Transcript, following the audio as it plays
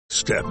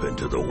Step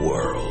into the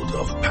world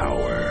of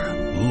power,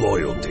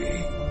 loyalty,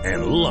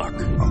 and luck.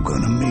 I'm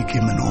gonna make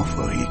him an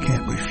offer he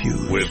can't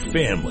refuse. With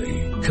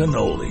family,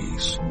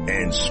 cannolis,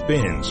 and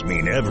spins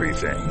mean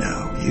everything.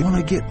 Now, you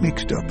wanna get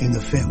mixed up in the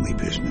family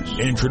business.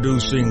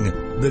 Introducing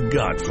The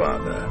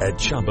Godfather at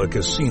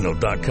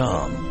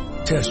ChumbaCasino.com.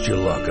 Test your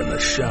luck in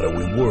the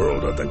shadowy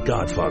world of The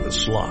Godfather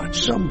slot.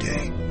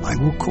 Someday, I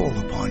will call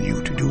upon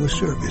you to do a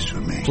service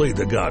for me. Play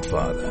The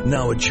Godfather,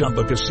 now at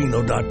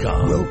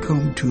ChumbaCasino.com.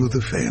 Welcome to the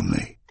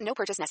family. No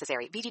purchase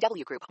necessary.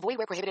 VGW Group. Void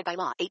where prohibited by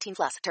law. 18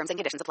 plus. Terms and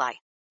conditions apply.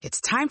 It's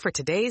time for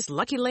today's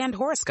Lucky Land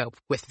horoscope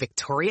with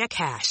Victoria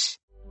Cash.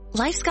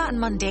 Life's gotten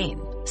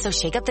mundane, so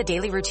shake up the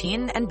daily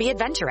routine and be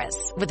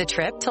adventurous with a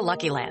trip to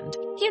Lucky Land.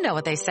 You know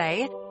what they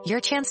say.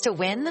 Your chance to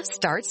win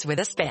starts with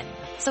a spin.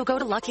 So go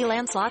to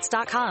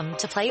LuckyLandSlots.com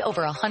to play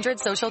over 100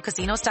 social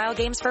casino-style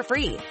games for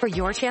free for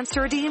your chance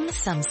to redeem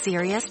some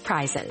serious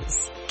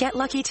prizes. Get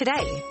lucky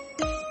today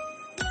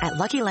at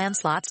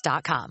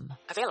LuckyLandSlots.com.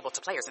 Available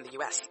to players in the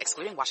U.S.,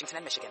 excluding Washington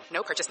and Michigan.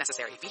 No purchase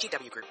necessary.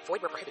 VGW Group.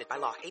 Void where prohibited by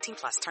law. 18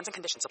 plus. Terms and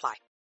conditions apply.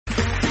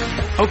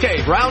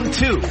 Okay, round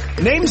two.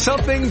 Name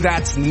something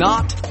that's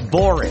not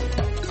boring.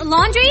 A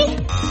laundry?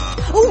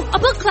 Ooh, a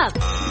book club.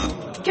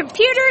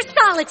 Computer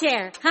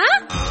solitaire,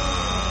 huh?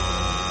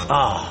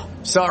 Ah,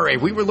 sorry,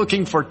 we were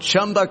looking for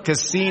Chumba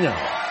Casino.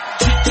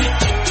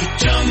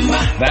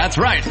 That's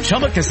right,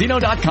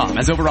 ChumbaCasino.com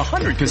has over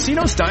 100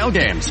 casino-style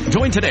games.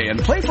 Join today and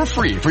play for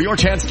free for your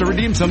chance to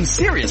redeem some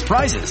serious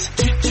prizes.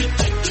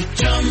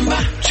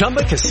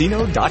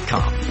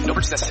 ChumbaCasino.com. No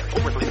purchase necessary.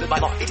 Void where prohibited by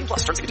law. 18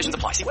 plus. Terms and conditions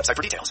apply. See website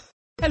for details.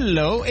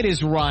 Hello, it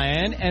is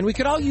Ryan, and we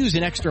could all use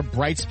an extra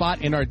bright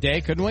spot in our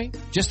day, couldn't we?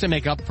 Just to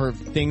make up for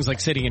things like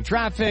sitting in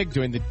traffic,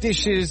 doing the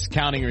dishes,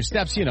 counting your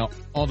steps, you know,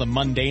 all the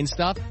mundane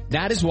stuff.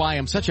 That is why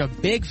I'm such a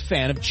big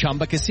fan of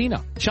Chumba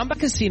Casino. Chumba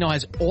Casino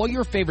has all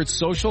your favorite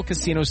social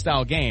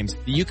casino-style games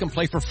that you can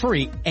play for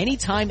free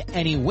anytime,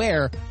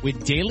 anywhere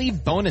with daily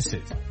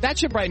bonuses. That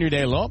should brighten your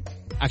day a little.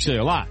 Actually,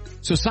 a lot.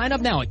 So sign up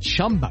now at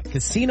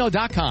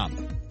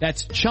ChumbaCasino.com.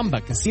 That's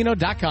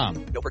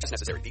ChumbaCasino.com. No purchase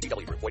necessary.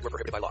 VGW Group. Void where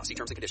prohibited by law. See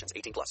terms and conditions.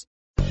 18 plus.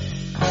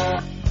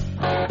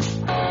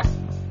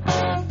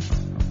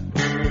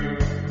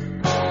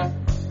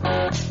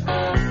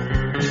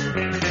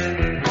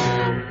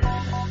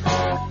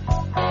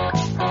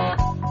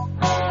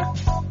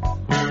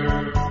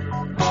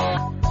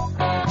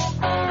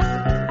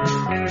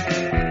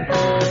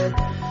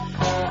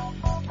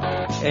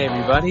 Hey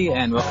everybody,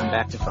 and welcome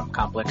back to From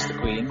Complex to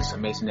Queens, a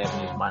Mason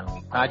Avenue's minor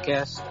league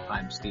podcast.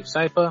 I'm Steve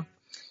Sypa.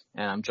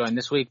 And I'm joined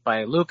this week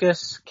by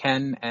Lucas,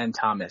 Ken, and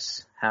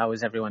Thomas. How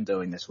is everyone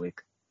doing this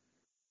week?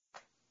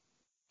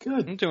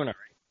 Good. I'm doing all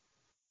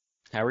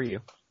right. How are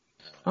you?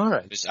 All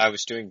right. I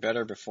was doing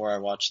better before I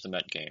watched the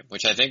Met game,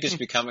 which I think is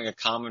becoming a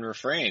common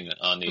refrain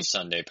on these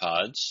Sunday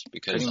pods,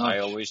 because I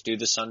always do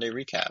the Sunday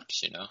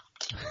recaps, you know.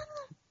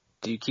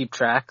 Do you keep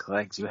track?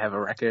 Like, do you have a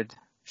record?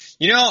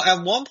 You know,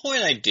 at one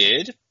point I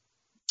did.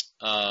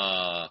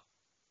 And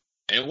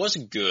it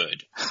wasn't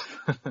good.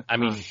 I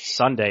mean,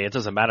 Sunday, it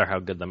doesn't matter how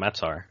good the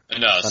Mets are.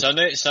 No,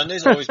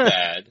 Sunday's always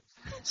bad.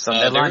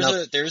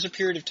 There was a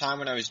period of time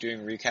when I was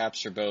doing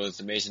recaps for both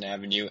the Mason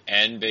Avenue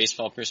and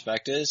Baseball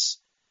Prospectus,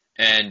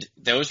 and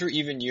those were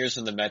even years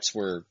when the Mets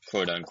were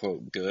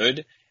quote-unquote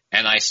good,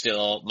 and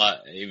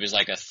it was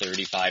like a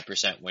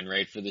 35% win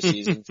rate for the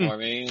season for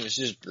me. It was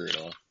just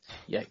brutal.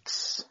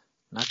 Yikes.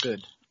 Not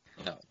good.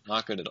 No,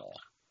 not good at all.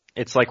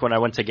 It's like when I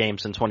went to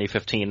games in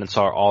 2015 and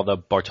saw all the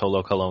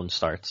Bartolo Colon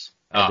starts.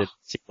 I didn't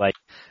see like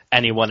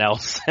anyone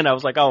else, and I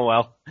was like, oh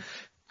well.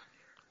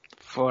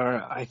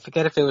 I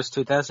forget if it was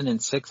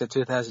 2006 or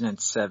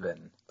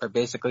 2007, but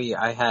basically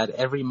I had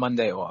every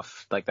Monday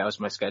off. Like, that was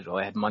my schedule.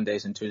 I had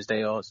Mondays and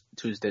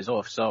Tuesdays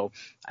off. So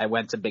I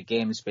went to big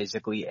games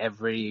basically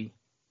every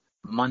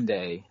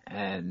Monday,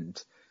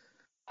 and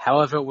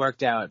however it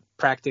worked out,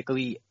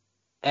 practically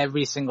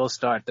every single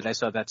start that I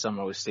saw that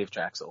summer was Steve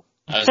Traxel.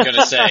 I was going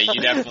to say, you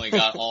definitely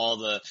got all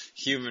the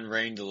human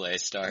rain delay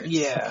starts.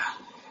 Yeah.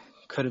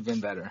 Could have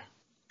been better.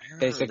 I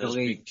remember those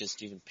being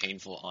just even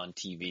painful on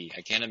TV.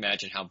 I can't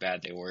imagine how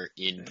bad they were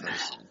in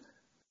person.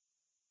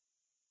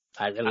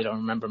 I really don't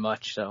remember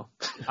much, so.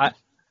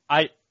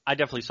 I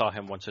definitely saw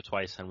him once or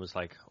twice and was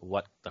like,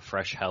 what the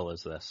fresh hell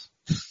is this?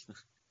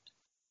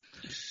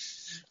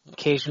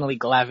 Occasionally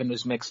Glavine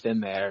was mixed in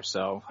there,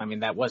 so, I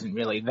mean, that wasn't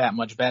really that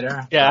much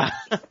better. Yeah.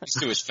 At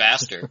least it was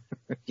faster.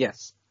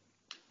 Yes.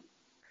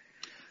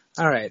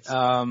 All right,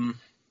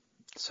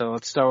 so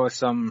let's start with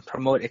some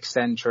promote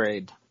extend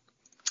trade.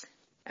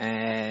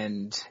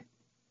 And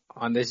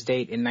on this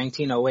date in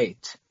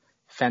 1908,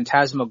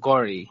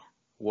 Phantasmagorie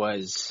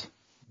was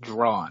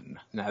drawn.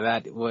 Now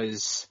that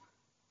was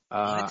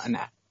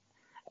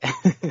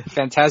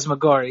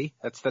Phantasmagorie,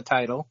 that's the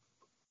title.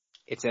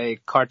 It's a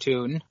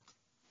cartoon,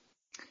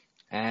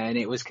 and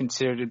it was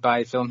considered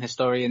by film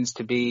historians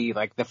to be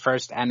like the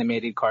first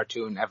animated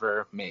cartoon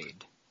ever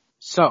made.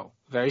 So,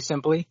 very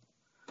simply,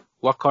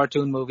 what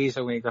cartoon movies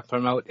are we going to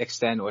promote,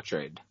 extend, or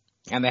trade?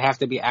 And they have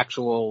to be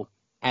actual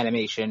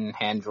animation,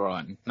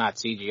 hand-drawn, not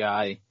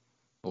CGI,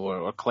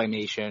 or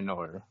claymation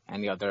or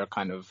any other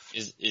kind of.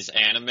 Is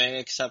anime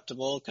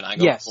acceptable? Can I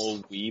go full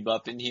weeb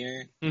up in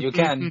here? You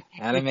can.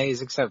 Anime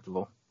is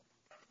acceptable.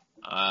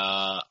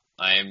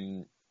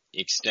 I'm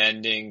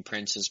extending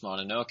Princess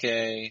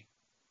Mononoke.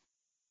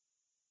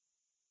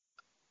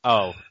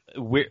 Oh,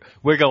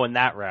 we're going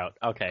that route.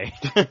 Okay.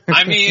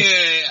 I mean,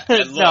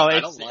 look, no,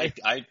 I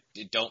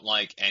don't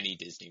like any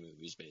Disney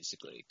movies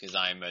basically because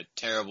I'm a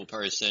terrible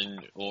person.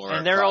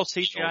 And they're all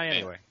CGI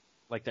anyway,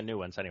 like the new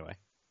ones anyway.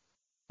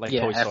 Like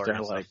Toy Story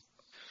after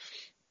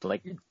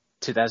like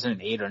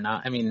 2008 or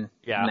 9. I mean,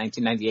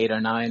 1998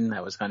 or 9.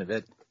 That was kind of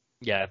it.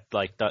 Yeah,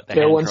 like the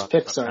once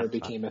Pixar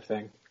became a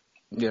thing.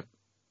 Yep.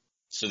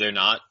 So they're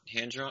not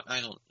hand drawn. I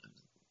don't.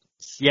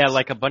 Yeah,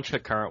 like a bunch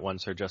of current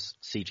ones are just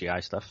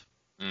CGI stuff.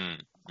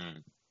 Can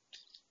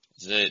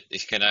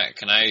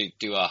I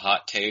do a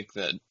hot take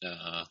that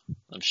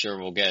I'm sure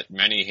we'll get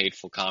many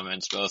hateful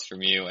comments both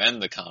from you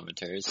and the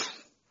commenters.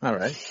 All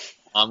right.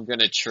 I'm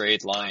gonna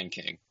trade Lion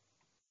King.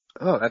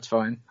 Oh, that's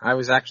fine. I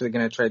was actually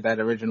gonna trade that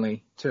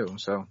originally too.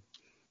 So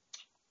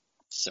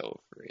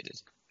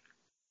overrated.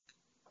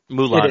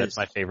 Mulan is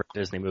my favorite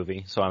Disney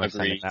movie, so I'm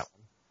excited that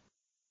one.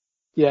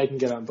 Yeah, I can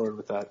get on board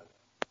with that.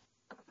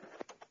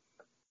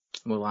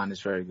 Mulan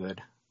is very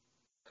good.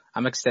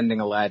 I'm extending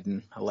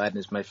Aladdin. Aladdin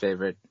is my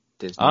favorite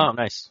Disney. Oh,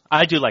 nice.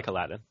 I do like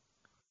Aladdin.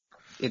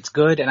 It's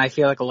good, and I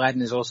feel like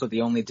Aladdin is also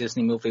the only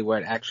Disney movie where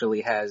it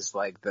actually has,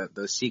 like,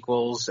 the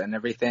sequels and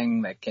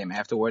everything that came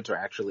afterwards are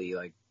actually,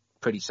 like,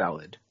 pretty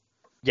solid.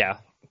 Yeah.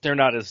 They're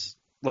not as,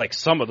 like,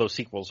 some of those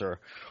sequels are,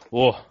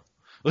 whoa.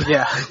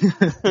 Yeah.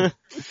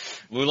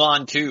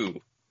 Mulan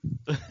 2.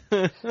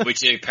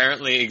 Which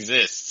apparently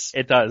exists.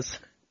 It does.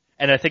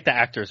 And I think the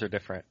actors are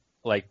different.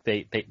 Like,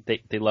 they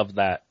love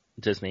that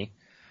Disney.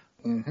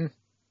 Mm-hmm.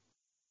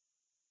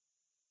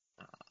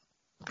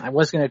 I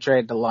was going to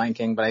trade The Lion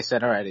King, but I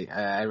said already,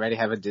 I already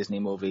have a Disney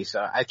movie, so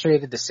I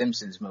traded the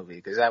Simpsons movie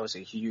because that was a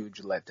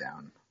huge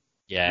letdown.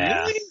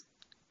 Yeah. Really?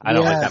 I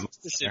don't like that movie. It's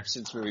the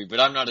Simpsons movie,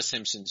 but I'm not a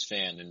Simpsons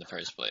fan in the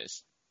first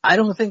place. I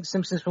don't think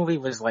Simpsons movie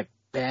was, like,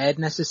 bad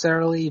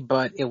necessarily,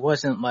 but it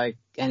wasn't, like,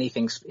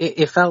 anything.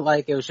 It felt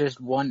like it was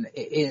just one.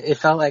 It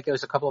felt like it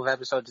was a couple of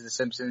episodes of The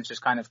Simpsons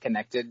just kind of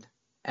connected.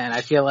 And I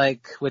feel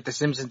like with the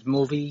Simpsons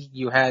movie,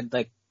 you had,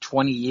 like,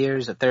 20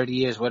 years or 30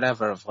 years,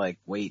 whatever, of, like,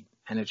 wait.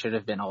 And it should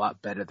have been a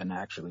lot better than it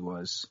actually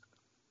was.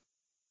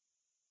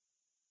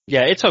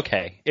 Yeah, it's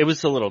okay. It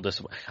was a little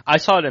disappointing. I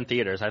saw it in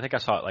theaters. I think I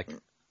saw it, like,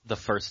 the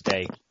first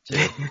day,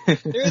 too.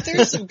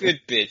 There's some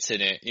good bits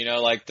in it. You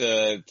know, like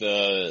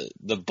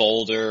the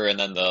boulder and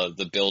then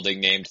the building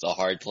named The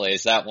Hard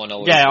Place. That one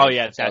always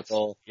that's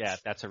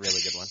a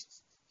really good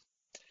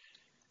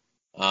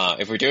one.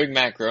 If we're doing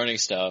Matt Groening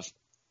stuff,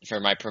 for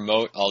my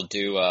promote, I'll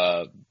do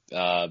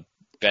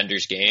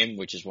Bender's Game,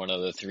 which is one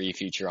of the 3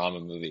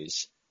 Futurama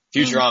movies.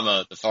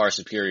 Futurama, the far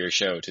superior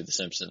show to The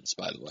Simpsons,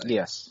 by the way.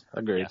 Yes,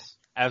 agreed.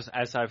 Yes.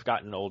 As I've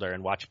gotten older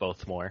and watched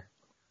both more,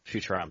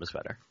 Futurama's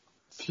better.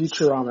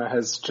 Futurama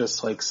has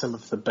just, like, some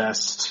of the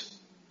best,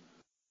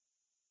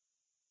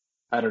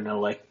 I don't know,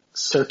 like,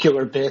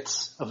 circular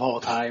bits of all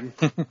time.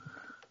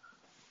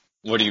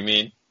 What do you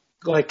mean?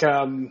 Like,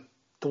 the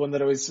one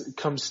that always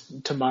comes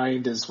to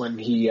mind is when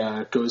he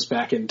goes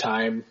back in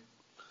time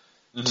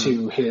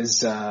to his,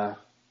 to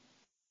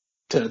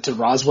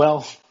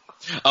Roswell.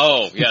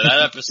 Oh, yeah,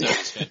 that episode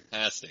is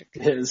fantastic.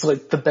 It's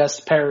like the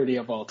best parody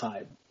of all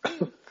time.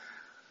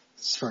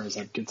 As far as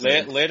I'm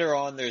concerned. Later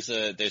on, there's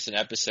an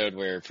episode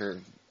where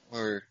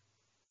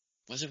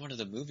was it one of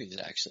the movies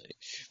actually?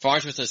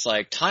 Farnsworth is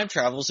like, time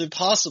travel's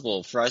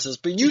impossible. Fry says,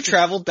 but you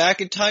traveled back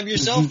in time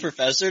yourself,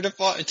 Professor,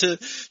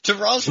 to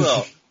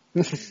Roswell.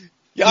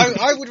 Yeah,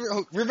 I would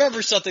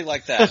remember something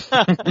like that.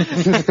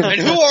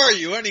 And who are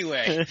you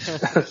anyway?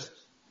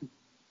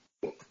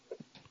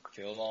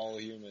 Kill all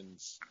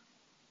humans.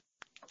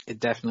 It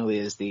definitely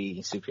is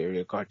the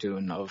superior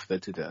cartoon of the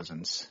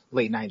 2000s.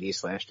 Late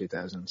 90s /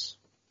 2000s.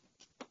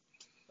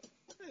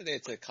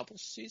 It's a couple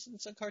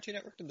seasons on Cartoon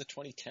Network in the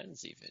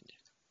 2010s even.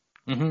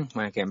 Mm-hmm.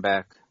 When it came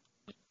back.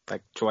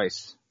 Like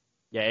twice.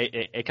 Yeah,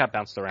 it got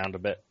bounced around a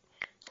bit.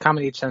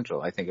 Comedy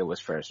Central, I think it was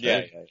first,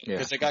 right? Yeah.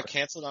 Because it got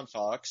canceled on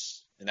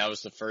Fox, and that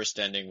was the first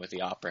ending with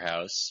the Opera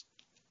House,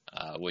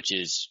 which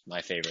is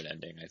my favorite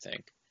ending, I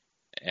think.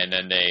 And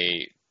then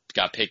they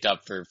got picked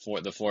up for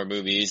the 4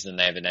 movies, and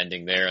they have an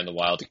ending there in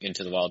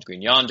Into the Wild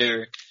Green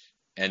Yonder,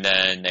 and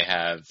then they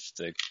have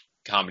the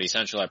Comedy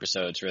Central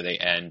episodes where they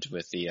end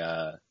with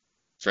the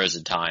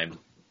Frozen Time.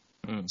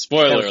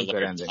 Spoiler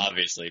alert,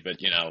 obviously,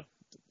 but you know,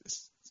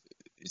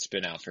 it's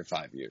been out for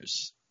 5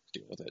 years.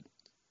 Deal with it.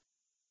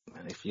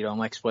 And if you don't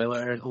like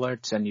spoiler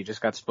alerts and you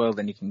just got spoiled,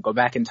 then you can go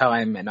back in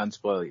time and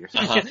unspoil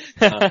yourself.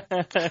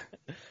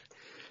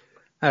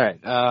 All right,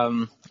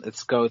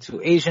 let's go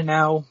to Asia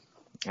now,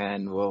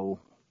 and we'll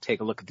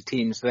take a look at the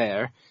teams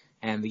there.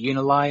 And the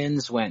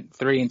Unilions went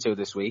 3-2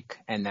 this week,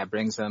 and that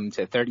brings them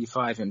to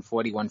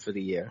 35-41 for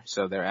the year.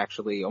 So they're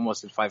actually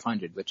almost at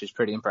 500, which is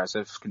pretty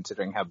impressive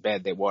considering how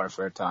bad they were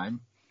for a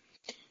time.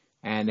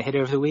 And the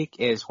hitter of the week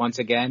is once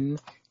again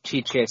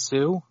Chi-Che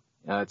Su,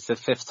 It's the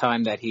 5th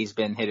time that he's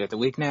been hitter of the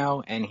week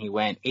now, and he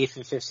went 8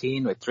 for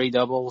 15 with 3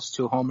 doubles,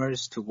 2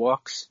 homers, 2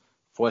 walks,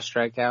 4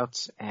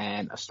 strikeouts,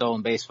 and a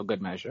stolen base for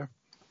good measure.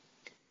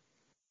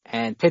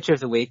 And pitcher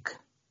of the week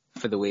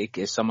for the week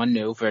is someone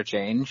new for a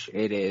change.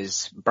 It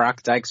is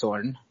Brock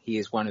Dykeshorn. He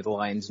is one of the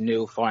Lions'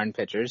 new foreign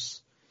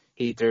pitchers.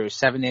 He threw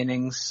 7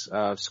 innings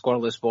of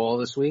scoreless ball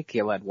this week. He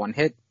allowed 1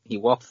 hit. He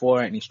walked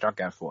 4, and he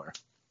struck out 4.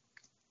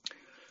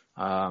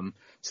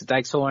 So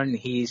Dykeshorn,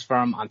 he's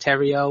from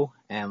Ontario,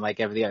 and like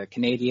every other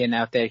Canadian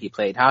out there, he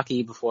played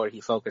hockey before he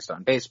focused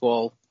on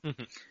baseball.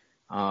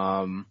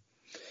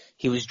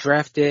 He was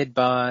drafted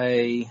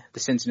by the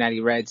Cincinnati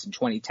Reds in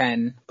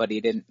 2012, but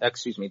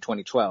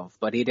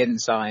he didn't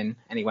sign,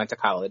 and he went to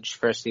college.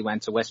 First he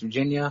went to West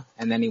Virginia,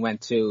 and then he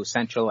went to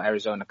Central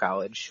Arizona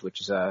College,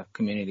 which is a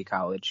community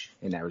college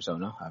in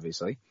Arizona,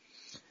 obviously.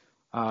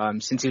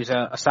 Since he was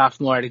a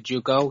sophomore at a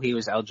JUCO, he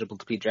was eligible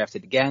to be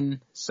drafted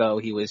again, so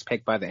he was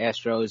picked by the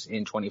Astros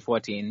in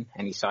 2014,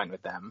 and he signed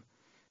with them.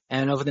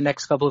 And over the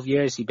next couple of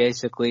years, he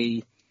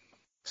basically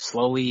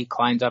slowly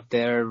climbed up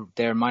their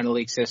minor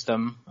league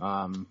system.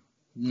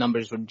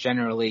 Numbers were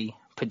generally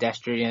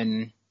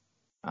pedestrian,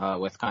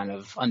 with kind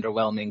of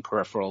underwhelming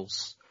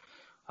peripherals.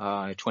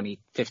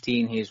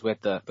 2015, he was with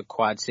the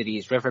Quad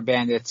Cities River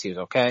Bandits. He was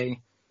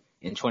okay.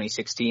 In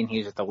 2016, he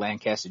was with the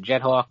Lancaster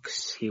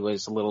Jethawks. He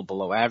was a little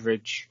below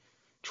average.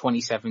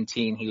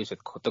 2017, he was with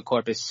the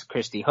Corpus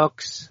Christi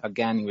Hooks.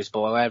 Again, he was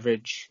below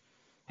average.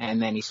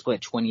 And then he split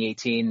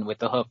 2018 with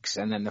the Hooks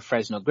and then the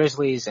Fresno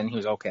Grizzlies, and he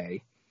was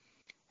okay.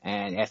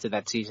 And after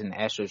that season, the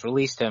Astros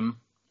released him,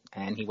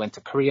 and he went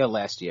to Korea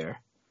last year.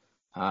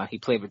 He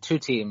played with 2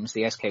 teams,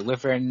 the SK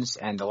Wyverns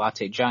and the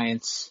Lotte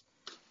Giants.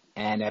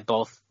 And at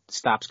both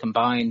stops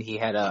combined, he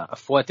had a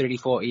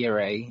 4.34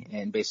 ERA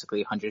in basically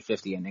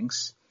 150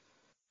 innings.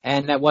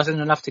 And that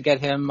wasn't enough to get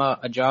him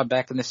a job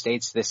back in the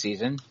States this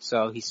season.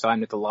 So he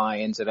signed with the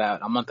Lions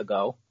about a month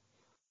ago.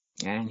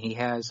 And he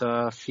has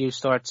a few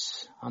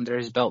starts under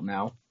his belt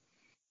now.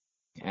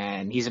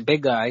 And he's a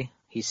big guy.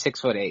 He's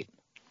 6'8",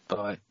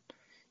 but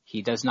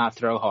he does not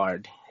throw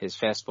hard. His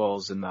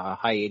fastball's in the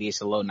high 80s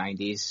to low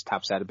 90s,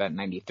 tops out about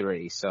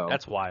 93. So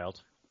that's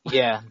wild.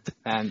 Yeah.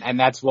 And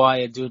that's why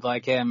a dude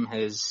like him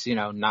has,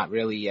 not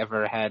really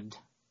ever had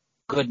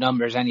good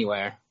numbers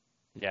anywhere.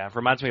 Yeah, it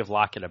reminds me of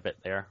Lockett a bit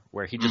there,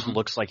 where he just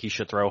looks like he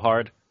should throw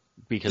hard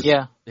because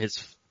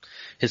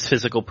his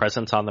physical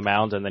presence on the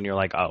mound, and then you're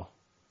like, oh,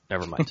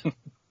 never mind.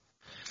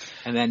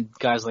 And then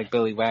guys like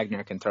Billy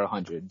Wagner can throw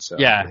 100. So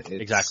yeah,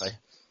 exactly.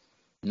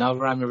 No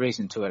rhyme or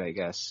reason to it, I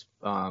guess.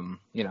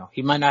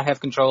 He might not have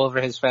control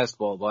over his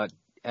fastball, but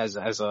as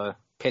a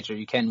pitcher,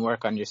 you can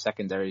work on your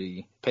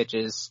secondary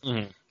pitches.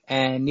 Mm-hmm.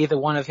 And neither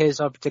one of his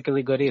are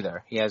particularly good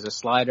either. He has a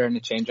slider and a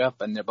changeup,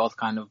 and they're both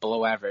kind of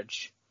below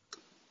average.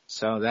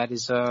 So that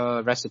is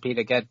a recipe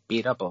to get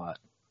beat up a lot.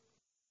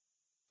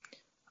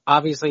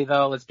 Obviously,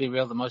 though, let's be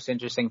real, the most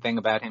interesting thing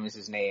about him is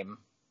his name,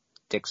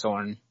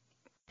 Dykeshorn.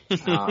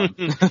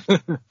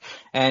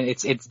 And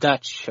it's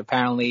Dutch.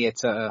 Apparently,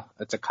 it's a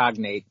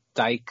cognate,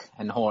 Dyke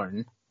and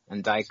Horn.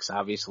 And Dykes,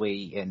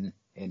 obviously, in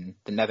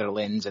the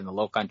Netherlands and the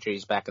Low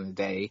Countries back in the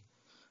day,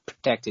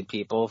 protected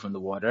people from the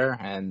water,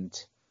 and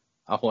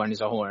a horn is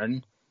a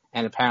horn.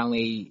 And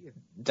apparently,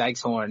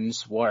 Dykes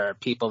horns were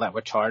people that were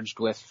charged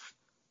with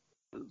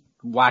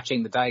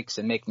watching the dikes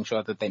and making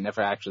sure that they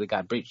never actually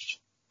got breached.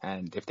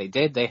 And if they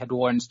did, they had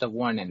warrants to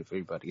warn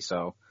everybody.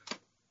 So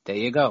there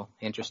you go.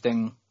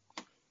 Interesting.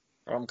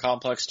 From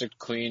Complex to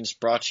Queens,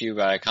 brought to you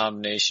by a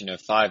combination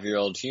of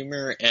 5-year-old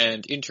humor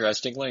and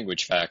interesting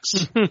language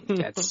facts.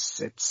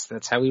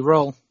 That's how we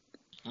roll.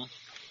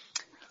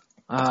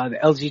 The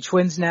LG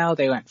Twins now,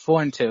 they went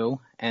 4-2,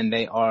 and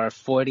they are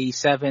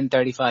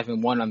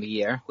 47-35-1 on the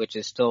year, which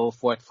is still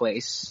 4th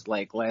place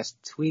like last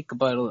week,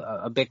 but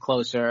a bit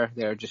closer.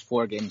 They're just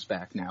 4 games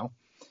back now.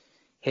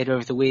 Hitter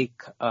of the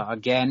week,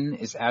 again,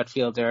 is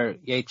outfielder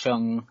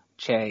Ye-Chung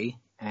Che,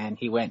 and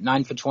he went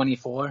 9 for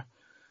 24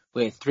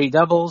 with 3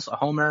 doubles, a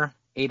homer,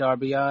 8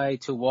 RBI,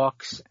 2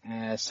 walks,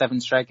 7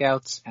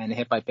 strikeouts, and a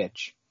hit by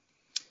pitch.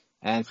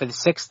 And for the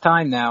 6th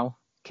time now,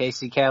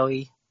 Casey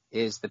Kelly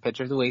is the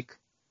pitcher of the week.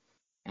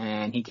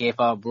 And he gave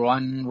up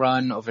 1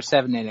 run over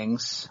 7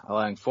 innings,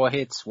 allowing 4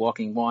 hits,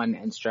 walking 1,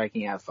 and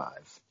striking out 5.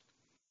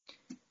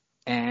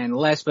 And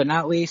last but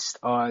not least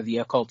are the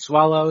Occult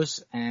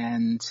Swallows.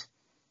 And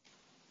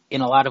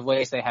in a lot of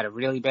ways, they had a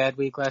really bad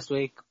week last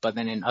week. But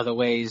then in other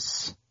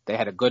ways, they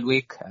had a good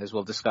week, as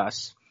we'll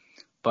discuss.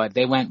 But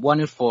they went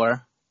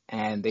 1-4,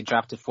 and they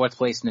dropped to 4th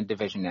place in the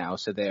division now.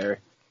 So they're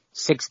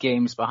 6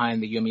 games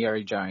behind the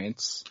Yomiuri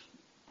Giants.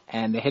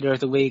 And the hitter of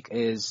the week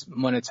is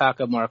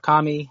Munetaka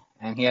Murakami.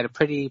 And he had a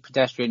pretty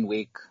pedestrian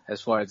week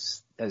as far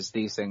as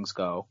these things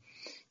go.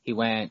 He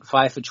went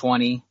 5 for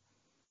 20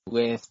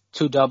 with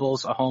 2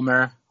 doubles, a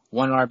homer,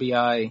 1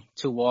 RBI,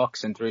 2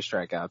 walks, and 3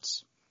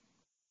 strikeouts.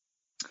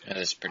 That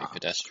is pretty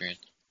pedestrian.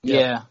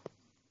 Yeah.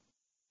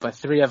 But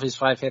 3 of his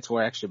 5 hits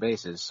were extra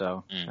bases,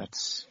 so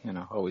that's,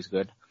 always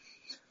good.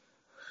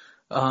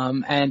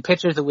 And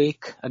pitcher of the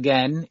week,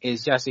 again,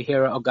 is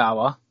Yasuhiro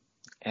Ogawa.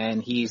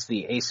 and he's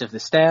the ace of the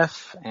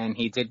staff, and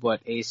he did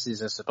what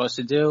aces are supposed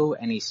to do,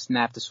 and he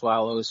snapped the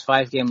Swallows'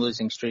 5-game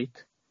losing streak,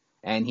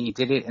 and he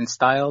did it in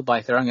style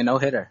by throwing a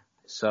no-hitter.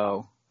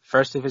 So,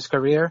 first of his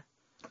career.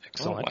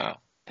 Excellent. Oh, wow.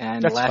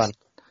 And That's fun.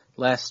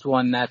 Last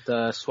one that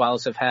the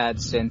Swallows have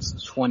had since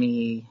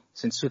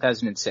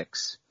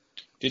 2006.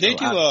 Do they do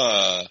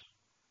cause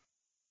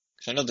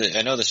I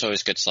know this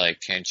always gets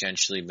like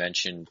tangentially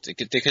mentioned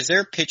because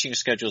their pitching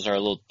schedules are a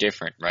little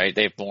different, right?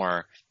 They have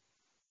more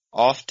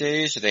off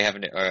days, or they have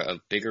a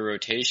bigger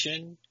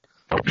rotation.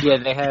 Yeah,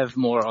 they have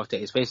more off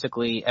days.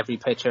 Basically, every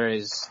pitcher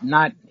is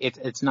not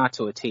it's not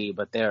to a T,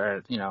 but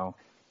they're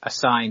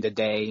assigned a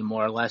day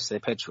more or less. They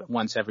pitch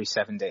once every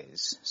 7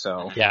 days.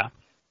 So yeah.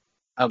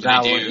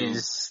 Ogawa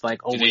is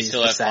like always. Do they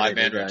still have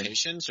Saturday 5-man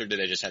rotations, or do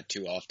they just have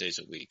 2 off days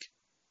a week?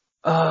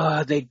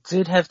 They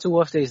did have 2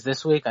 off days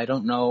this week. I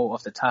don't know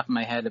off the top of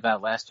my head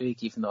about last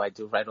week, even though I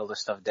do write all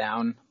this stuff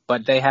down.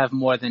 But they have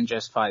more than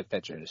just 5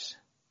 pitchers.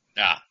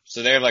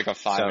 So they have like a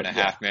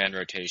 5.5-man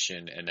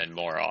rotation and then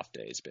more off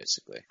days,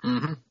 basically.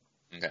 Mm-hmm.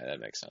 Okay, that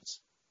makes sense.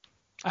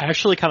 I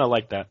actually kind of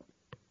like that.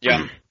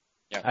 Yeah.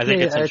 I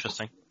think it's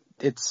interesting.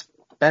 It's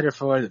better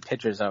for the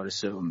pitchers, I would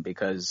assume,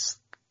 because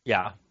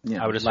I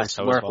would assume less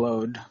so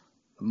workload,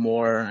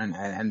 more,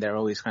 and they're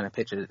always kind of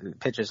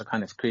pitchers are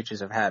kind of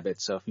creatures of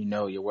habit. So if you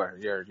know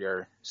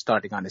you're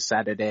starting on a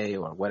Saturday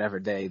or whatever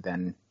day,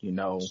 then you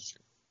know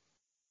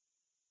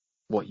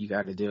what you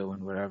got to do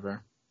and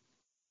whatever.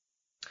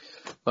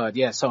 But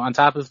yeah, so on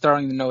top of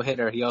throwing the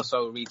no-hitter, he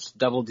also reached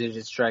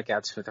double-digit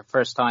strikeouts for the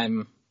first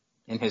time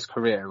in his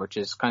career, which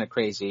is kind of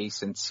crazy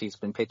since he's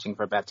been pitching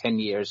for about 10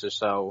 years or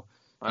so,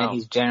 and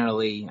he's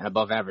generally an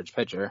above-average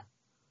pitcher.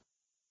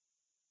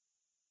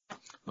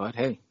 But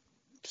hey,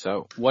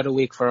 so what a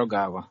week for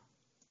Ogawa.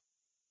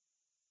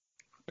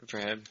 Good for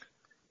him.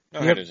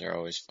 No-hitters are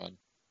always fun.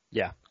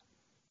 Yeah.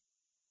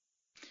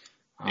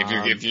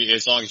 If you,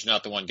 as long as you're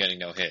not the one getting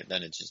no hit,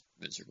 then it's just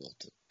miserable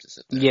to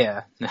sit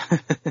there. Yeah,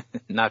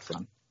 not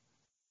fun.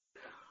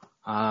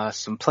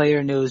 Some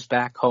player news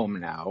back home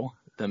now.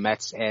 The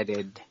Mets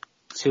added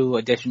 2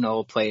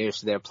 additional players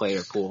to their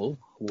player pool.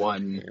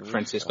 One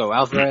Francisco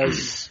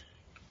Alvarez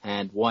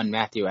and one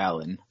Matthew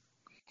Allen.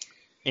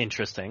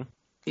 Interesting.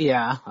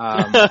 Yeah.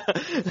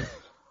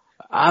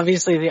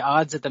 Obviously, the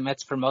odds that the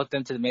Mets promote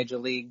them to the major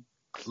league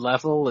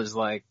level is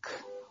like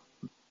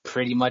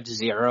pretty much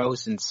 0,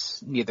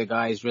 since neither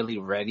guy is really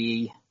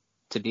ready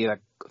to be like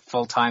a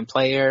full-time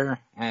player,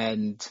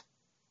 and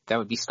that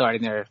would be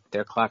starting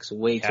their clocks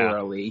way too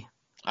early.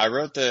 I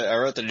wrote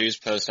the news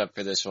post up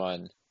for this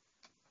one,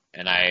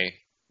 and I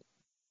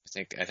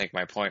think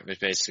my point was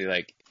basically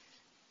like,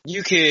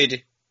 you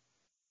could,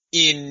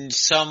 in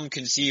some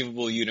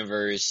conceivable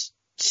universe,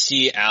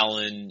 see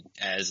Allen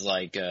as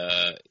like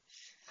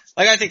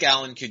I think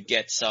Allen could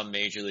get some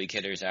major league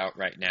hitters out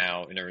right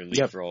now in a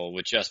relief role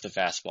with just a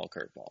fastball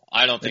curveball.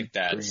 I don't think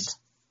that's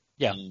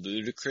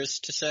ludicrous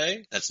to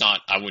say. That's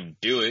not, I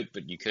wouldn't do it,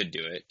 but you could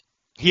do it.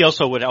 He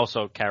would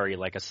also carry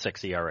like a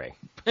 6 ERA.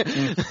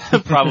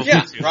 Probably.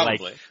 Yeah,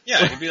 probably.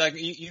 Yeah, it'd be like,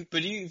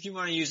 if you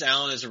want to use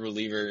Allen as a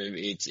reliever,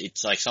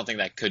 it's like something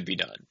that could be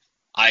done.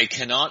 I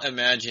cannot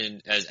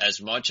imagine,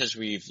 as much as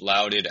we've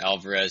lauded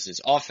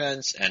Alvarez's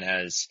offense, and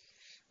as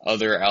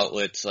other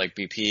outlets like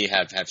BP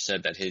have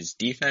said that his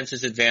defense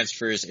is advanced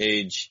for his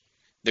age,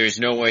 there's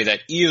no way that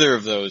either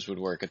of those would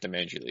work at the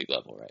major league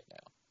level right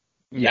now.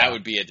 Yeah. That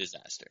would be a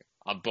disaster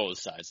on both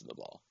sides of the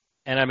ball.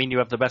 And I mean, you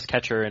have the best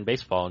catcher in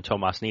baseball in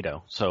Tomas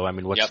Nido. So I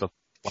mean, why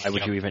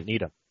would you even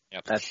need him?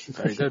 Yep. That's a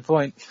very good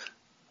point.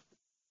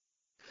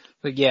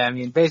 But yeah, I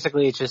mean,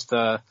 basically it's just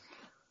a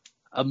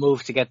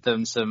move to get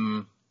them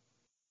some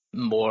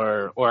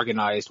more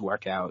organized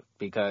workout,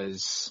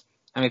 because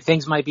I mean,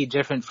 things might be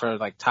different for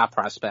like top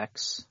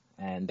prospects,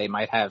 and they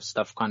might have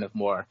stuff kind of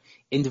more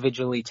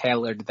individually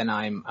tailored than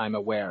I'm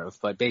aware of.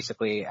 But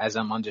basically, as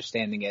I'm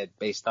understanding it,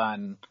 based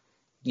on,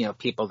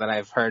 people that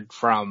I've heard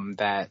from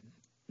that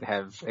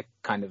have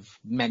kind of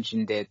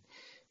mentioned it,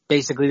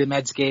 basically the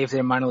Mets gave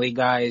their minor league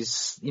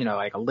guys,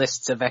 like a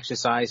lists of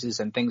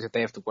exercises and things that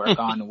they have to work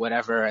on and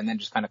whatever, and then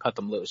just kind of cut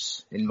them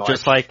loose in March.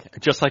 Just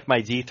like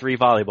my D3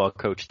 volleyball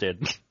coach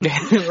did.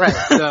 Right.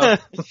 So,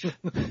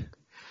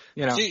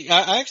 See,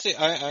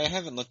 I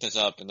haven't looked this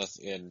up, and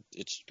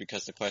it's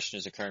because the question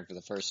is occurring for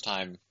the first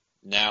time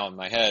now in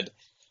my head.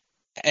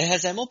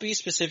 Has MLB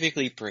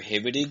specifically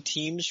prohibited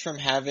teams from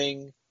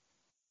having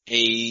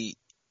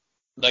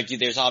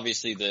there's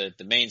obviously the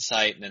main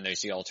site, and then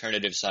there's the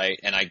alternative site,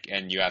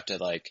 and you have to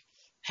like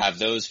have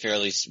those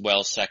fairly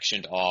well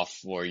sectioned off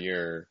for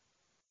your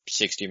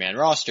 60-man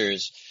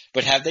rosters,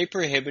 but have they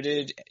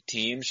prohibited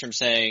teams from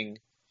saying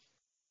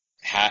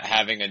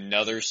having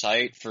another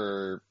site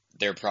for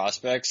their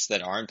prospects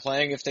that aren't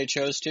playing if they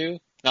chose to?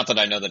 Not that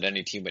I know that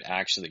any team would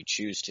actually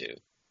choose to.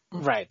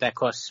 Right, that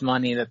costs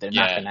money that they're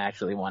not going to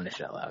actually want to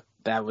shell out.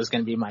 That was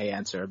going to be my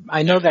answer.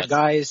 I know that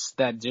guys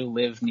that do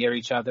live near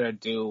each other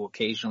do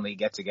occasionally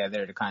get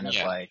together to kind of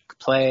like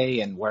play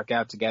and work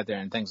out together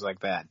and things like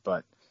that.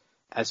 But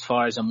as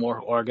far as a more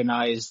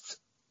organized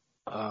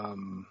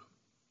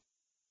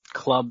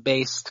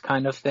club-based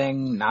kind of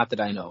thing. Not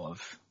that I know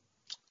of.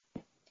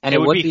 And it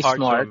would be hard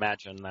smart to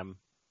imagine them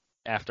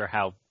after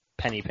how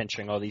penny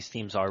pinching all these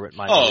teams are with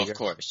minor leaguers. Of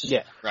course.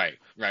 Yeah. Right.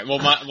 Well,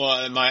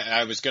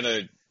 I was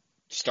gonna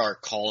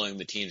start calling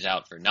the teams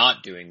out for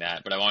not doing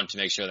that, but I wanted to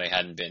make sure they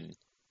hadn't been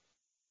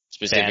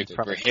specifically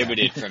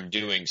prohibited from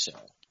doing so.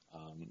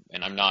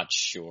 And I'm not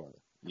sure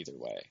either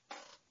way.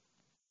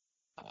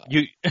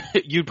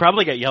 You'd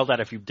probably get yelled at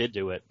if you did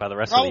do it by the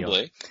rest of the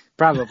league.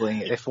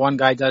 Probably. If one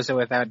guy does it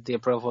without the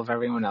approval of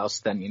everyone else,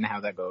 then you know how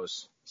that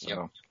goes.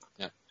 So.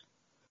 Yep.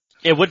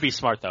 It would be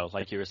smart though,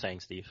 like you were saying,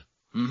 Steve.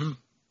 Mm-hmm.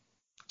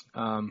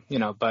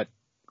 But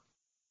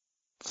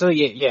so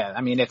yeah.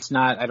 I mean, it's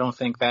not. I don't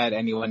think that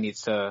anyone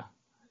needs to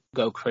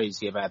go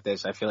crazy about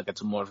this. I feel like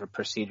it's more of a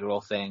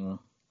procedural thing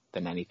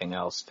than anything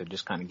else to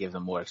just kind of give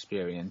them more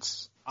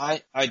experience.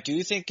 I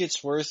do think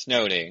it's worth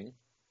noting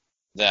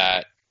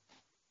that.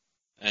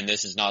 And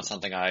this is not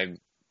something I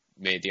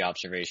made the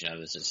observation of.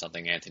 This is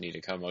something Anthony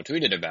DiComo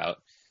tweeted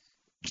about.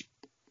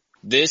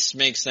 This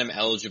makes them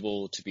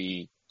eligible to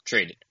be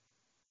traded.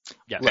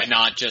 Yeah. Right.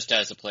 Not just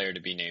as a player to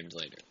be named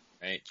later,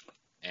 right?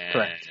 And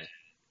correct.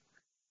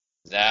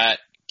 That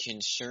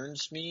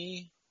concerns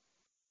me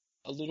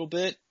a little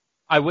bit.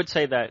 I would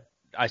say that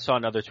I saw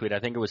another tweet. I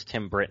think it was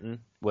Tim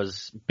Britton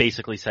was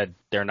basically said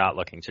they're not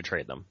looking to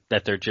trade them.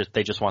 That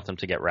they just want them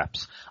to get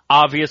reps.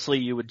 Obviously,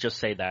 you would just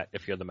say that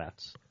if you're the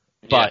Mets.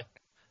 But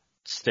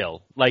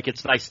still, like,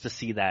 it's nice to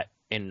see that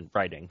in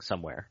writing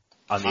somewhere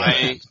on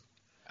the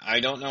I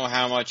don't know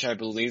how much I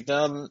believe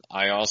them.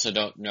 I also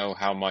don't know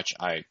how much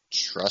I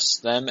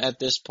trust them at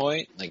this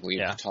point. Like,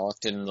 we've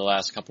talked in the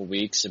last couple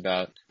weeks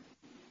about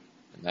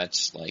the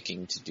Mets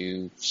liking to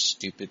do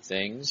stupid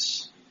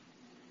things.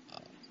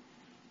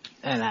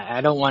 And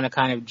I don't want to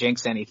kind of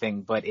jinx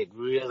anything, but it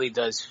really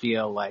does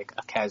feel like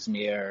a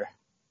Kazmir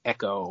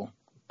echo.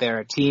 They're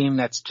a team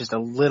that's just a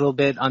little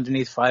bit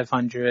underneath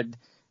 500.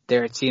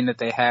 They're a team that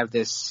they have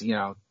this,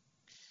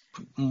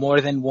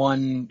 more than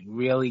one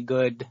really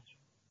good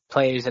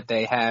players that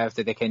they have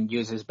that they can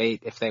use as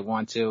bait if they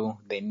want to.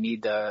 They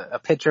need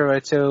a pitcher or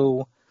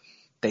two.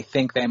 They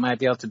think they might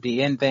be able to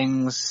be in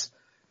things.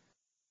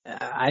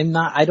 I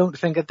don't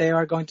think that they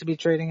are going to be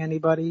trading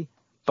anybody,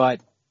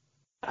 but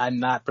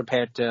I'm not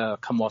prepared to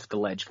come off the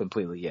ledge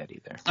completely yet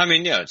either. I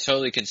mean, yeah, it's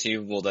totally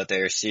conceivable that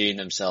they are seeing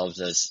themselves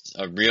as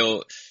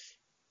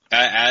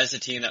as a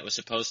team that was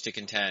supposed to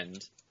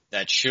contend,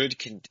 that should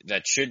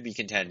be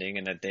contending,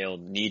 and that they'll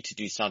need to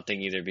do something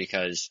either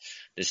because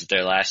this is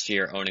their last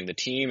year owning the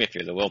team, if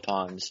you're the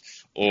Wilpons,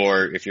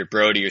 or if you're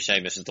Brody, you're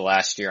saying this is the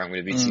last year I'm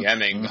going to be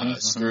CMing,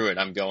 screw it,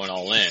 I'm going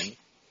all in,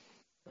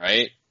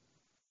 right?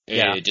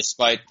 Yeah.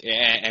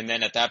 And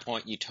then at that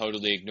point you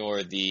totally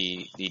ignore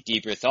the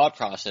deeper thought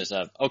process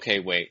of, okay,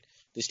 wait,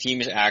 this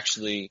team is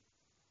actually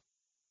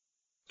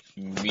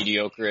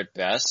mediocre at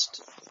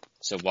best,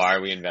 so why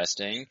are we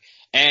investing?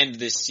 And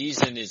this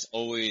season is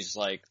always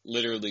like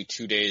literally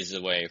 2 days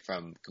away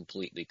from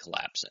completely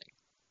collapsing.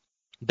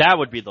 That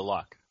would be the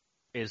luck.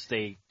 Is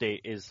they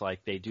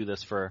do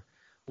this for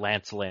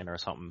Lance Lynn or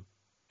something,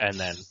 and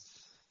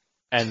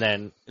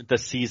then the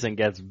season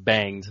gets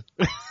banged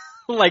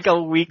like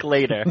a week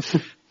later.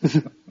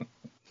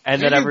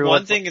 And then everyone.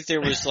 One thing, if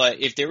there was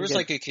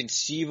like a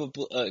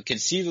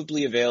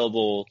conceivably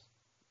available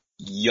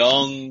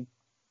young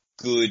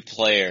good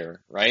player,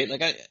 right?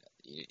 Like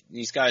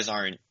these guys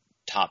aren't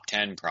top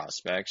 10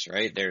 prospects,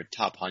 right? They're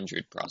top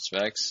 100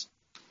 prospects.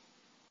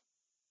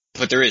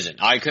 But there isn't.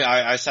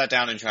 I sat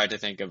down and tried to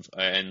think of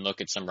and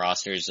look at some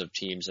rosters of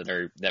teams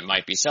that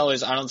might be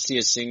sellers. I don't see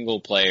a single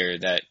player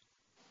that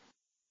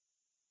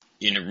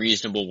in a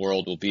reasonable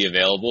world will be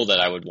available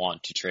that I would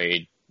want to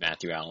trade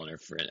Matthew Allen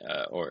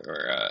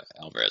or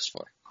Alvarez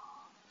for.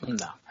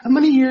 No. How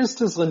many years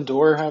does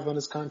Lindor have on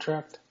his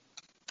contract?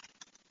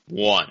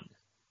 1.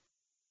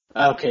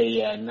 Okay,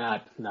 yeah,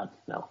 no.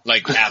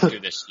 Like after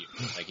this year,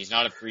 like he's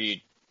not a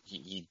free.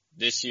 He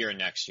this year and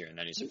next year, and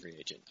then he's a free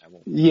agent. I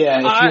won't. Yeah,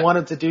 if you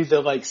wanted to do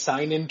the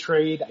sign-in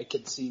trade, I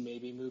could see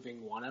maybe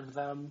moving one of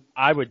them.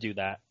 I would do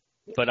that,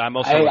 but I'm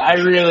also. I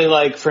really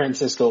like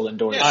Francisco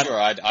Lindor. Yeah, sure.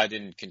 I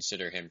didn't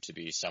consider him to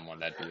be someone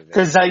that'd be available.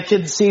 Because I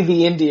could see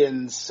the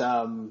Indians.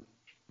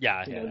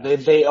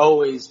 They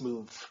always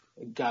move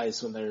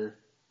guys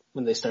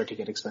when they start to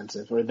get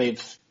expensive, or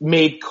they've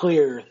made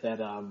clear that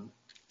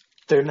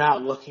they're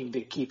not looking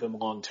to keep him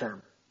long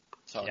term.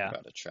 Talk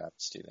about a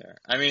travesty there.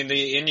 I mean,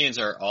 the Indians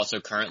are also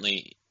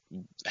currently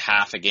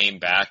half a game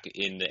back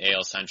in the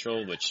AL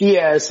Central, which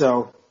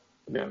so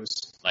who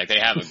knows? Like they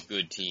have a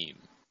good team.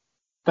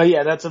 But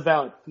yeah, that's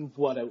about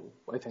what I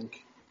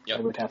think I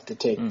would have to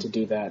take to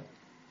do that.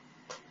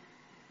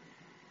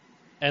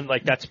 And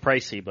that's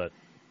pricey, but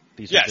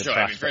these are good sure. prospects.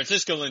 I mean,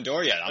 Francisco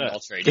Lindor, I'll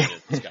trade you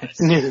these guys.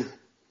 No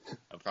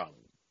problem.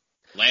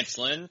 Lance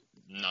Lynn,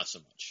 not so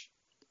much.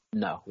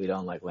 No, we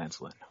don't like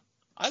Lance Lynn.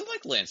 I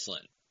like Lance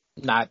Lynn.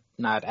 Not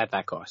at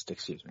that cost,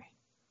 excuse me.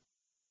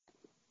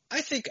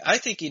 I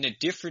think in a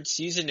different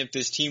season, if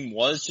this team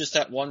was just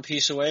that one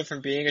piece away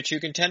from being a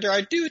true contender,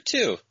 I'd do it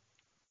too.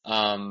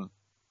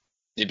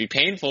 It'd be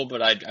painful,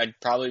 but I'd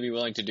probably be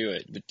willing to do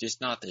it, but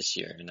just not this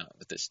year, not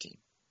with this team.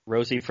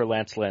 Rosie for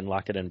Lance Lynn.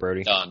 Lock it in,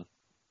 Brody. Done.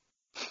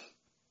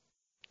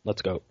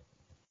 Let's go.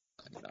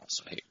 I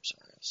also hate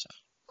Rosario, so.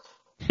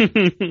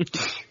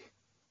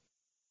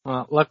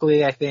 Well,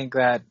 luckily, I think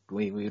that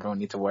we don't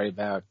need to worry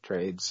about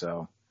trades,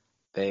 so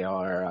they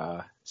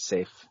are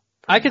safe.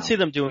 I could see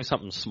them doing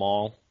something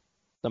small,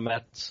 the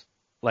Mets.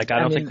 Like, I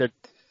don't think they're...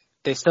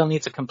 They still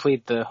need to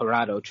complete the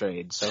Jurado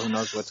trade, so who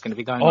knows what's going to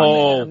be going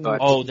on there.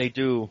 But, they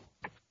do.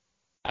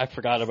 I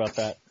forgot about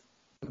that.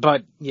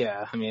 But,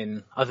 yeah, I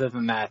mean, other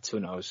than that, who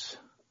knows?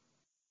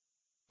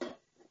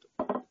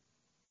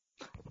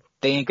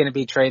 They ain't going to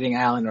be trading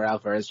Allen or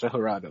Alvarez for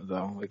Jurado,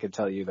 though. We can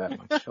tell you that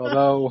much.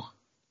 Although...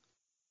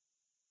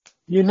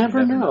 You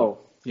never know.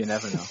 You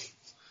never know.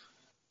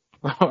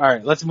 All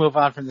right, let's move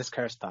on from this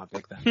cursed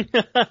topic, then.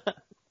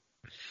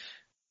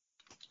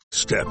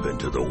 Step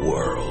into the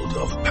world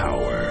of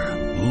power,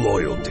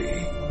 loyalty,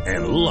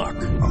 and luck.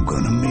 I'm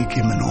going to make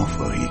him an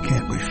offer he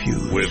can't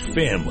refuse. With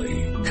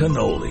family,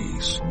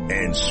 cannolis,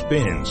 and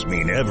spins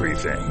mean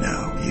everything.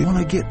 Now, you want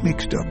to get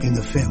mixed up in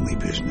the family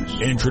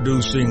business.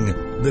 Introducing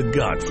The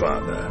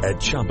Godfather at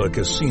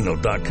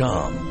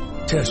ChumbaCasino.com.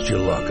 Test your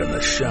luck in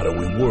the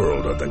shadowy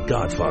world of The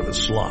Godfather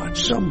slot.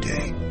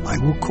 Someday, I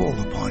will call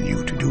upon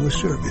you to do a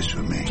service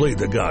for me. Play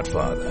The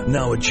Godfather,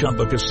 now at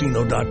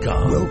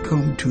ChumbaCasino.com.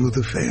 Welcome to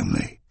the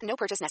family. No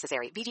purchase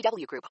necessary.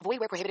 VGW Group. Void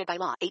where prohibited by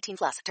law.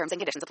 18+. Terms and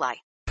conditions apply.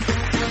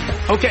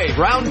 Okay,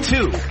 round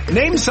two.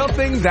 Name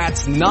something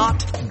that's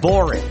not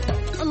boring.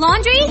 A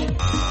laundry?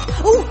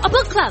 Ooh, a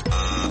book club.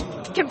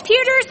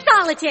 Computer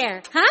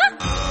solitaire, huh?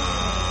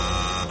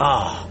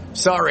 Ah,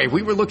 sorry.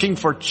 We were looking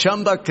for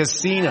Chumba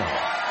Casino.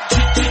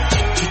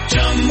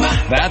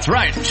 That's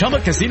right.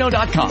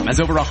 ChumbaCasino.com has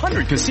over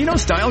 100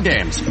 casino-style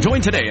games.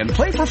 Join today and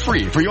play for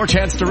free for your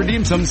chance to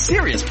redeem some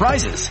serious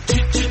prizes.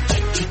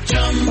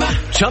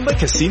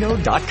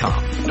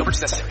 ChumbaCasino.com. No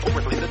purchase necessary. Void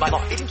where prohibited by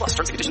law. 18+. Terms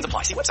and conditions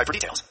apply. See website for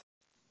details.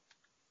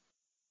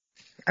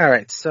 All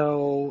right.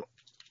 So,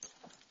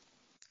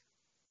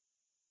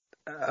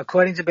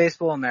 according to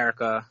Baseball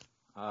America,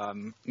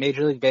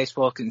 Major League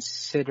Baseball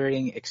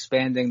considering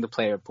expanding the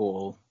player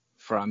pool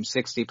from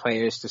 60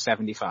 players to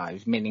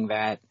 75, meaning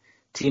that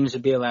teams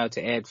would be allowed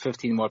to add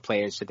 15 more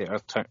players to their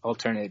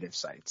alternative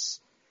sites.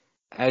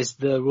 As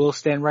the rules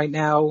stand right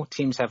now,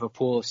 teams have a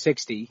pool of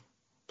 60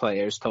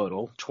 players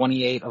total,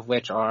 28 of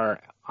which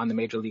are on the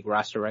Major League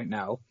roster right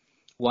now.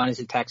 One is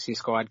a taxi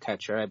squad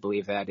catcher. I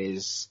believe that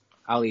is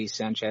Ali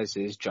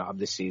Sanchez's job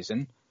this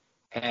season.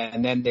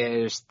 And then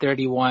there's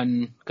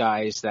 31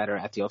 guys that are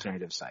at the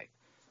alternative site.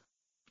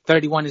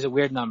 31 is a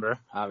weird number,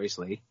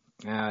 obviously,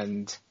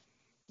 and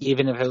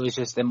even if it was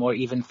just a more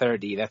even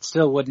 30, that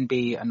still wouldn't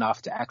be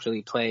enough to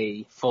actually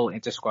play full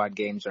inter-squad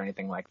games or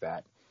anything like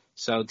that.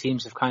 So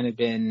teams have kind of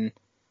been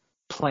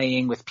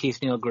playing with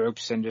piecemeal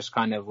groups and just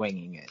kind of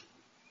winging it.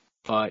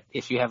 But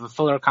if you have a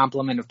fuller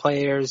complement of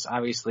players,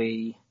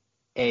 obviously,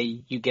 A,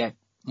 you get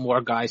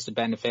more guys to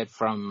benefit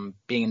from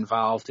being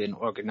involved in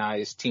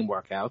organized team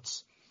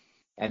workouts.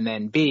 And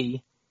then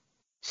B,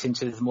 since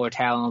there's more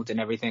talent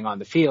and everything on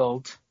the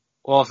field,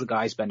 all of the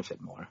guys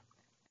benefit more.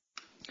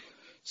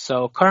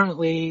 So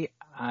currently,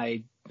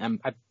 I'm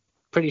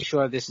pretty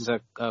sure this is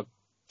a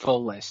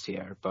full list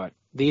here, but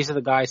these are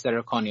the guys that are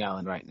at Coney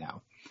Island right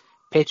now.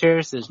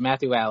 Pitchers, there's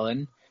Matthew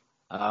Allen,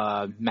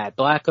 Matt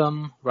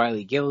Blackham,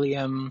 Riley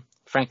Gilliam,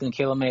 Franklin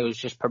Kilome was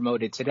just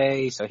promoted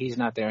today, so he's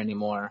not there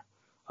anymore.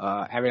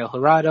 Ariel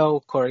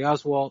Jurado, Corey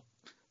Oswalt,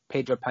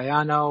 Pedro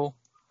Payano,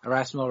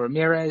 Erasmo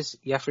Ramirez,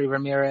 Jeffrey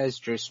Ramirez,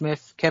 Drew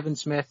Smith, Kevin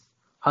Smith,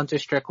 Hunter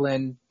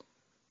Strickland,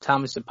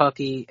 Thomas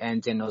Sapucki,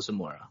 and Daniel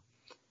Zamora.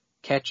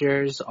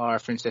 Catchers are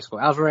Francisco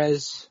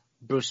Alvarez,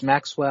 Bruce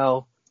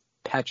Maxwell,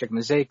 Patrick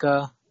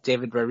Mazeika,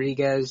 David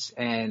Rodriguez,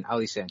 and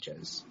Ali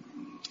Sanchez.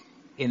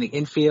 In the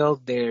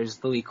infield,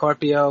 there's Louis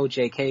Corpio,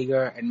 Jake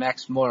Hager, and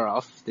Max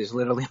Moroff. There's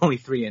literally only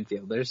 3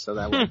 infielders, so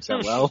that works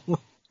out well.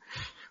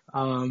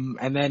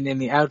 And then in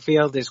the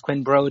outfield, there's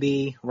Quinn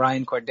Brody,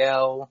 Ryan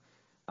Cordell,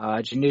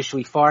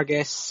 Janushui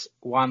Fargas,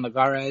 Juan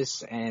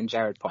Lagares, and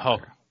Jared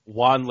Parker. Oh,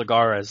 Juan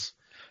Lagares.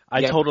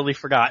 I totally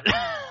forgot.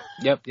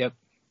 Yep.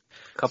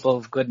 Couple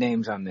of good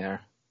names on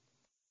there.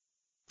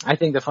 I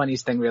think the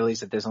funniest thing really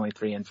is that there's only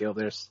 3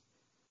 infielders.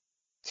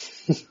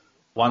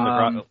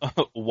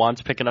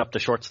 Juan's picking up the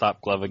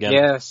shortstop glove again.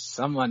 Yes,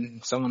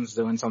 someone's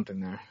doing something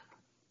there.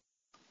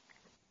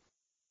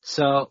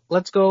 So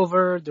let's go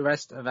over the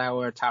rest of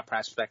our top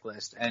prospect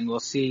list, and we'll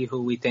see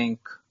who we think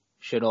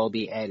should all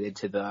be added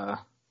to the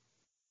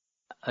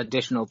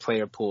additional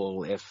player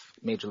pool if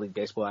Major League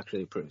Baseball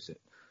actually approves it.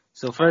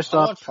 So first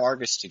off, I want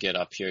Fargas to get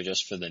up here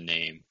just for the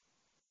name.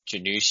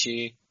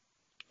 Janushi.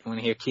 I want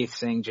to hear Keith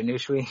saying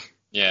Janushui.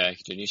 Yeah,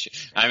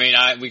 Janushi. I mean,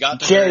 we got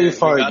to hear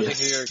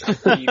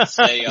Keith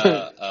say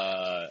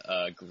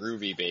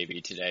groovy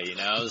baby today, you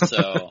know,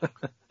 so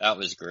that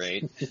was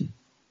great.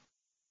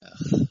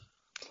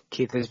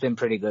 Keith has been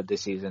pretty good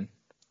this season.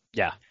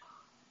 Yeah.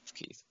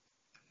 Keith.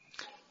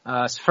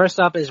 So first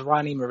up is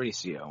Ronnie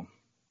Mauricio.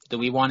 Do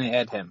we want to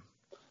add him?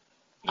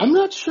 I'm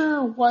not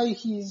sure why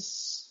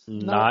he's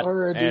not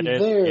already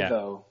added, there,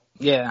 though.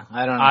 Yeah,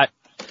 I don't know.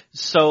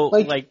 So,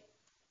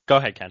 go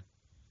ahead, Ken.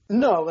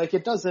 No,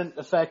 it doesn't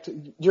affect,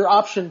 your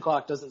option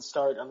clock doesn't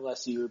start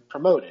unless you're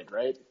promoted,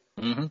 right?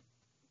 Mm-hmm.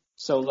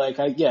 So,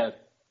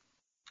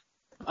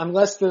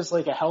 unless there's,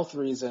 a health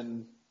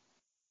reason,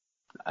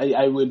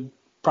 I would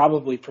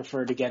probably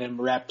prefer to get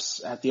him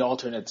reps at the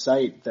alternate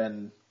site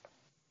than,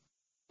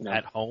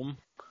 at home?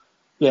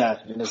 Yeah,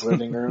 in his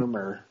living room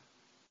or...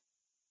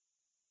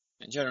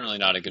 Generally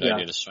not a good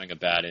idea to swing a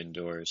bat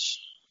indoors.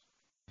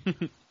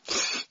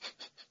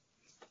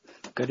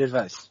 Good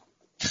advice.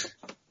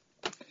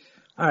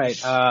 All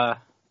right,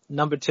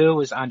 number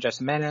 2 is Andres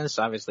Gimenez.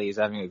 Obviously, he's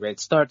having a great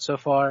start so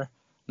far.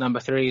 Number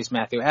 3 is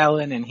Matthew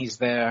Allen, and he's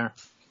there.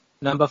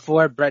 Number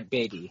 4, Brett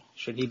Baty.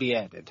 Should he be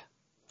added?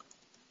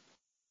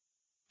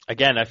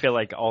 Again, I feel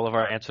like all of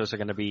our answers are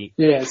going to be...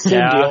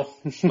 same deal.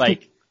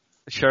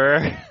 Sure.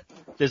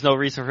 There's no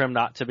reason for him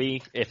not to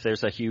be if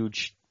there's a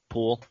huge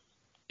pool.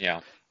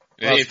 Yeah.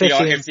 Well, if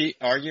the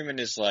argument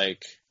is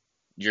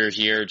you're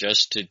here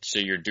just so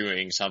you're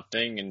doing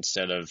something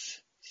instead of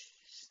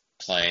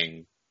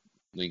playing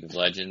League of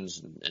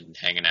Legends and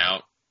hanging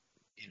out,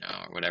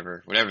 or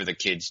whatever the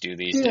kids do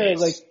these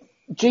days.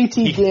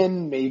 JT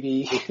Ginn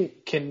maybe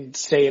can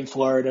stay in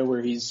Florida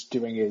where he's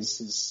doing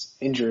his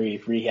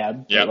injury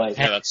rehab. Yeah,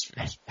 that's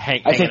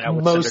hanging out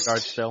with Syndergaard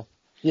still.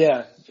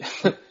 Yeah.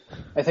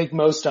 I think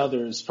most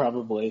others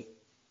probably,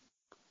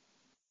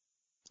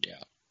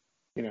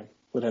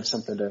 would have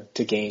something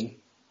to gain.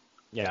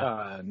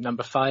 Yeah.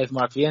 Number 5,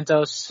 Mark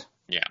Vientos.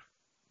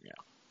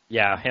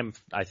 Yeah, him,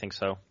 I think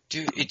so.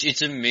 Dude,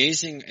 it's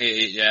amazing,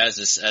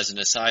 as an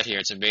aside here,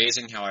 it's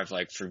amazing how I've,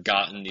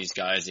 forgotten these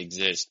guys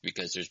exist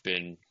because there's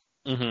been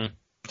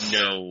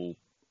no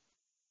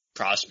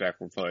prospect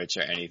reports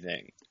or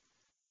anything.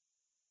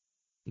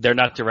 They're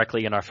not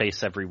directly in our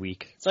face every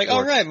week. It's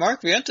all right,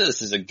 Mark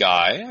Vientos is a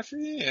guy.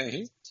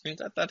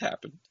 That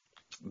happened.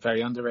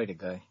 Very underrated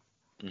guy.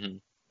 Mm-hmm.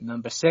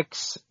 Number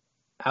 6,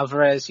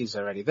 Alvarez. He's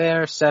already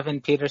there.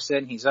 7,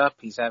 Peterson. He's up.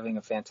 He's having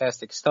a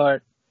fantastic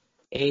start.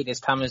 8 is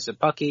Thomas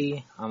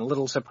Zapucki. I'm a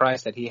little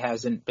surprised that he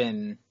hasn't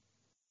been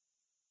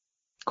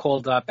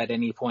called up at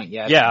any point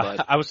yet. Yeah,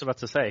 I was about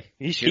to say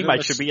he should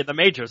be in the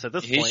majors at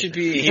this point.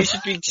 He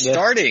should be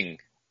starting.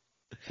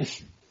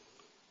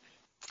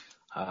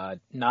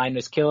 9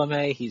 is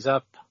Kilame. He's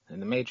up in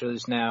the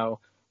majors now.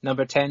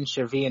 Number 10,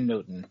 Shervian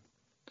Newton.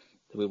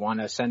 Do we want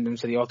to send him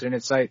to the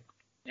alternate site?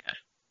 Yeah.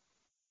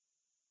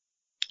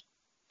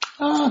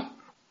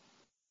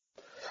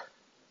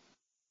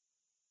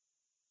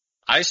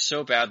 I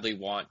so badly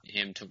want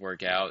him to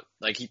work out.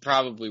 He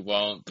probably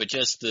won't, but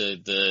just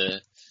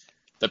the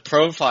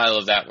profile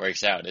of that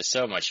works out is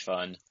so much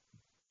fun.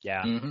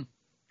 Yeah. Mm-hmm.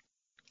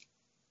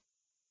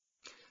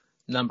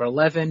 Number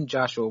 11,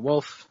 Joshua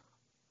Wolf.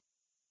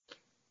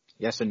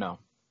 Yes or no?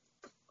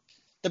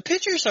 The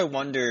pitchers, I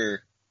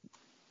wonder,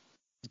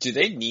 do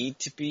they need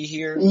to be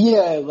here?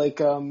 Yeah,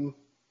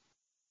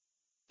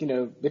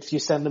 if you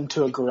send them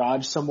to a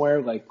garage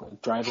somewhere, like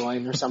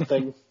Driveline or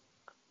something,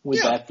 would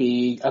that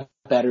be a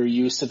better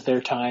use of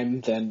their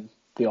time than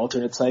the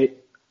alternate site?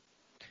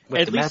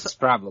 With the Mets,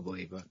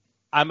 probably, but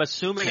I'm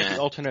assuming at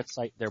the alternate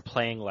site they're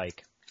playing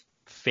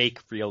fake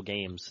real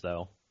games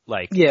though.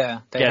 They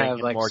have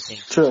more game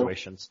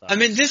situation stuff. I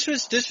mean, this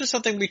was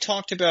something we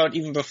talked about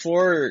even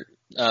before,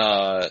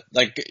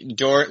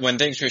 when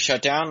things were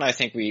shut down. I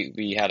think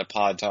we had a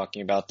pod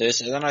talking about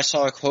this, and then I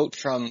saw a quote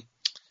from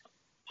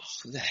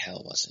who the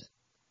hell was it?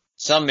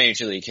 Some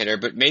major league hitter,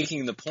 but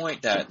making the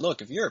point that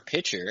look, if you're a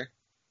pitcher,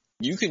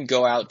 you can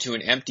go out to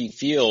an empty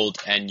field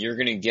and you're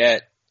going to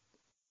get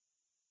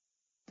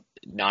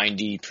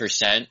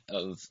 90%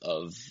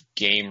 of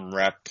game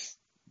rep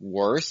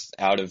worth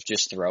out of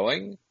just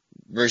throwing.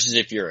 Versus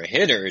if you're a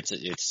hitter,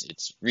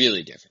 it's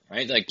really different,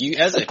 right? You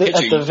as a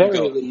pitcher, at the very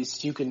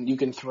least, you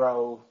can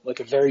throw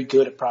a very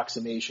good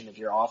approximation of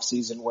your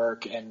off-season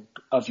work and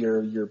of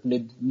your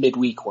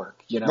midweek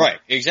work. Right?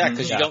 Exactly,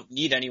 because you don't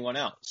need anyone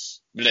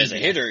else. But as a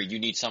hitter, you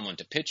need someone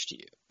to pitch to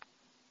you.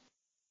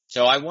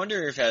 So I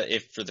wonder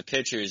if for the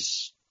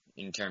pitchers,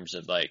 in terms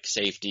of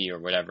safety or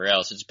whatever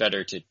else, it's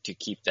better to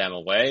keep them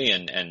away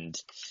and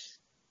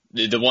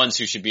the ones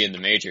who should be in the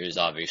majors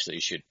obviously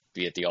should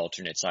be at the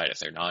alternate side if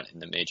they're not in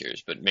the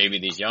majors. But maybe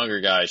these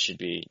younger guys should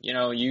be,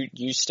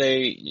 you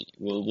stay,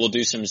 we'll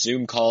do some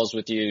Zoom calls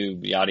with you,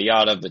 yada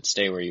yada, but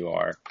stay where you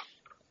are.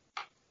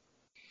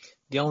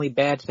 The only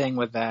bad thing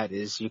with that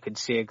is you could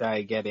see a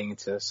guy getting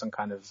into some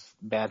kind of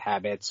bad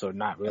habits or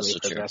not really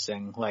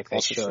progressing like they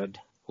should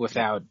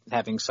without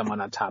having someone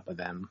on top of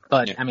them.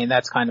 But, I mean,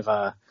 that's kind of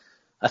a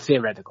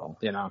theoretical,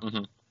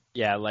 Mm-hmm.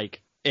 Yeah,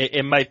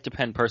 it might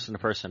depend person to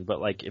person, but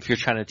if you're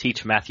trying to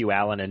teach Matthew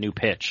Allen a new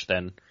pitch,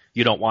 then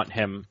you don't want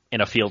him in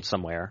a field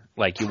somewhere.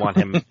 You want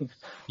him,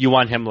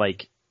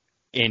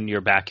 in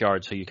your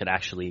backyard so you can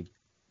actually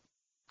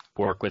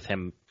work with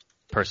him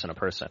person to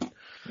person.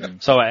 Yep.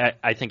 So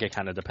I think it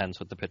kind of depends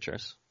with the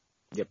pitchers.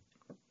 Yep.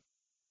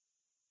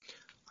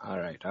 All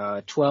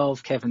right.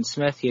 12, Kevin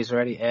Smith. He's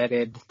already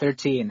added.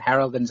 13,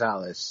 Harold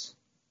Gonzalez.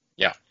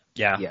 Yeah.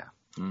 Yeah.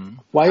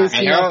 Why is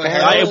he not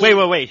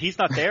there? Wait. He's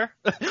not there?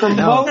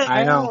 Promote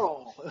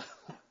Harold.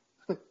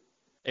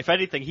 If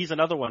anything, he's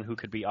another one who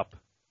could be up,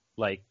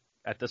 like,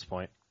 at this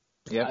point.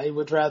 Yeah, I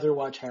would rather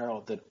watch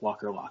Harold than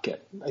Walker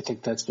Lockett. I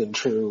think that's been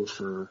true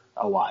for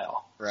a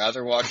while.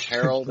 Rather watch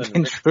Harold than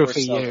been Rick true for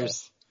Porcello.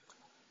 years.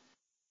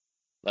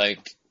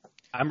 Like,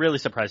 I'm really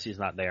surprised he's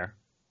not there.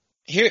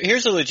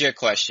 Here's a legit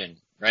question,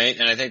 right?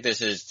 And I think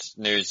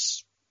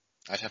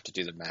I'd have to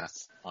do the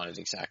math on it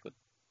exactly.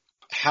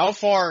 How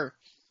far,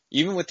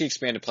 even with the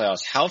expanded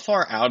playoffs, how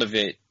far out of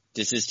it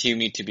does this team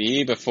need to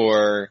be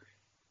before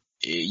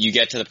you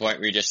get to the point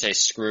where you just say,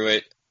 screw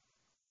it,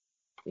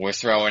 we're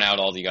throwing out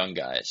all the young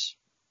guys,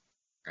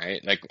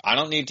 right? Like, I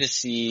don't need to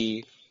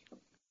see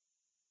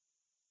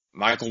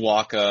Michael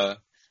Wacha.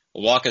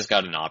 Waka's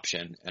got an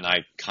option, and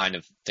I kind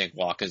of think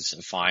Waka's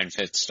a fine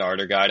fifth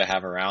starter guy to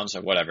have around,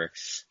 so whatever.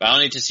 But I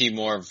don't need to see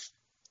more of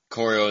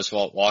Corey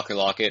Oswalt, Walker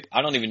Lockett.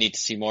 I don't even need to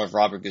see more of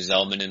Robert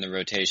Gazelman in the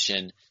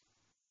rotation.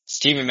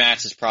 Steven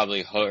Matz is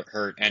probably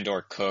hurt and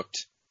or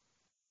cooked.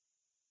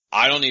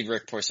 I don't need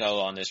Rick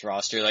Porcello on this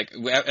roster. Like,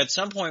 at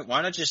some point,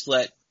 why not just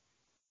let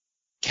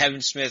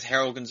Kevin Smith,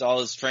 Harold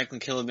Gonzalez, Franklin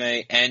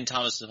Kilome, and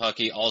Thomas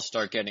Szapucki all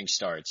start getting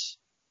starts?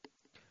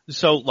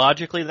 So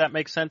logically that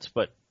makes sense,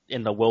 but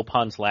in the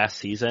Wilpons last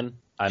season,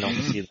 I don't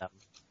see them.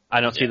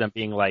 I don't see them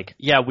being like,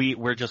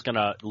 we're just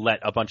gonna let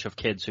a bunch of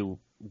kids who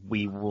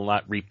we will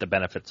not reap the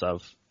benefits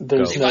of.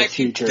 There's no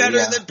future. Better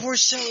than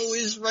Porcello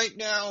is right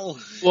now.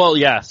 Well,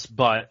 yes,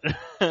 but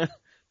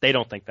they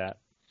don't think that.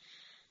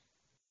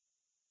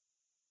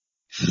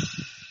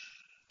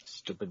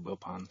 Stupid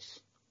Wilpons.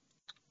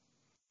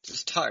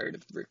 Just tired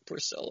of Rick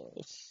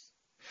Porcello.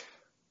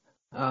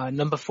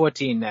 Number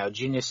 14 now,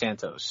 Junior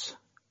Santos.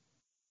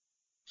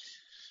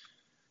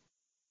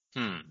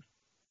 I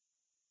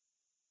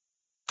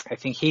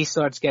think he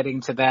starts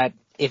getting to that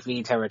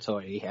iffy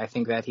territory. I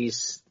think that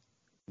he's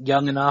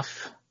young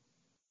enough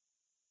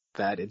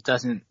that it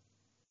doesn't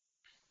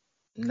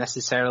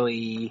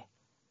necessarily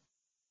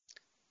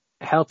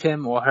help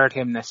him or hurt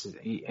him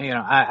necessarily. You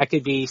know, I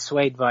could be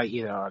swayed by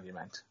either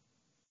argument.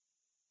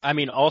 I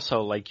mean,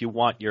 also, like, you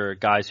want your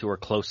guys who are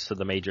close to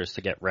the majors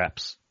to get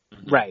reps.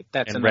 Right.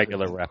 That's and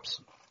regular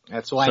reps.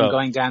 That's why I'm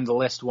going down the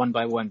list one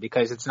by one,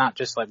 because it's not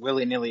just like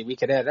willy-nilly we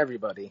could add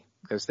everybody,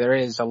 because there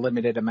is a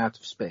limited amount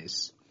of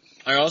space.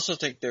 I also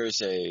think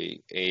there's I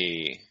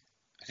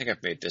think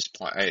I've made this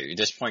point.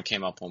 This point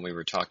came up when we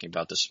were talking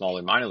about the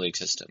smaller minor league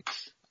system.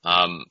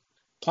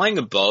 Playing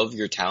above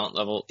your talent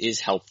level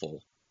is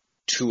helpful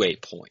to a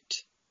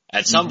point.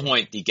 At some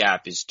point, the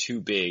gap is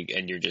too big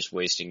and you're just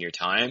wasting your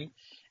time.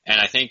 And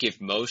I think if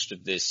most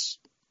of this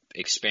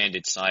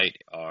expanded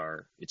site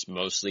it's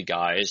mostly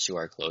guys who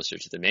are closer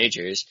to the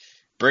majors,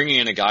 bringing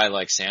in a guy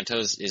like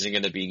Santos isn't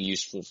going to be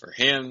useful for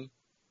him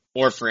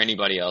or for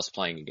anybody else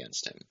playing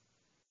against him.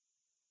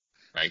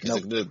 Right?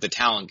 Because the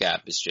talent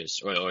gap is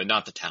just, or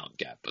not the talent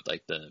gap, but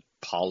like the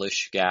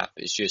polish gap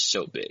is just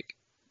so big.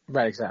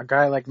 Right, exactly. A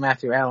guy like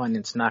Matthew Allen,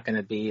 it's not going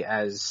to be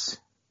as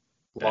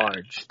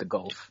large, the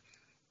gulf.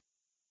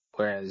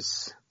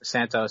 Whereas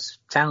Santos,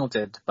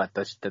 talented, but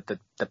the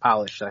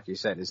polish, like you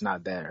said, is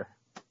not there.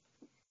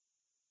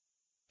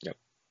 Yep.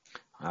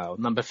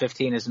 Number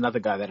 15 is another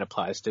guy that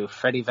applies to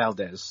Freddie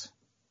Valdez.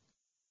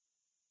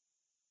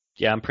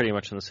 Yeah, I'm pretty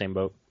much in the same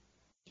boat.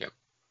 Yep.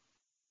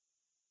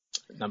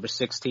 Number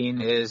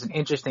 16 is an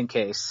interesting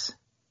case,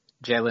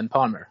 Jalen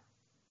Palmer.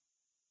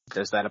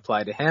 Does that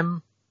apply to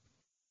him?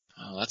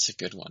 Oh, that's a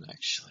good one,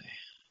 actually.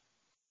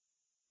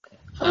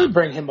 I would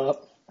bring him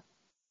up.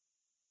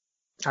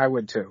 I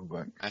would too,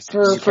 but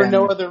for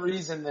no other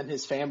reason than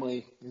his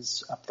family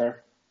is up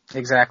there.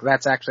 Exactly.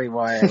 That's actually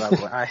why I love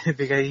it.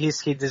 Because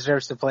he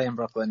deserves to play in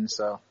Brooklyn,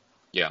 so.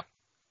 Yeah,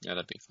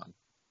 that'd be fun.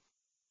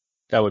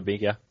 That would be,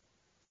 yeah.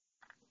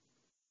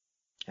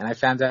 And I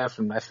found out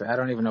I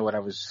don't even know what I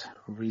was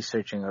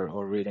researching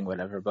or reading,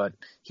 whatever, but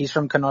he's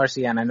from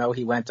Canarsie, and I know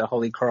he went to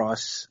Holy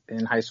Cross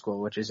in high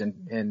school, which is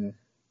in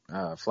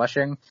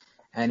Flushing,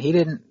 and he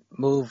didn't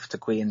move to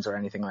Queens or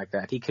anything like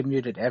that. He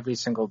commuted every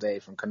single day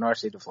from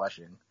Canarsie to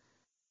Flushing,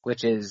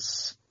 which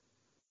is...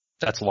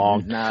 That's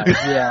long.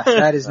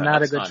 That is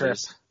not a good trip.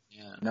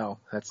 Yeah. No,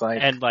 that's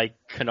like... And like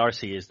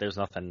Canarsie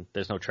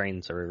there's no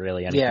trains or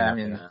really anything. Yeah, I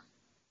mean...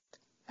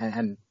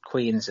 And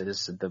Queens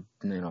is the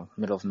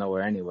middle of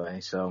nowhere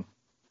anyway, so...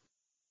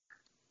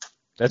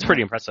 That's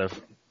pretty impressive.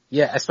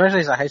 Yeah,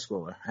 especially as a high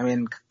schooler. I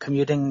mean,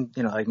 commuting,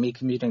 like me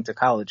commuting to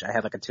college, I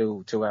had like a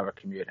 2-hour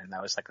commute, and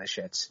that was like the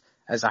shits.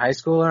 As a high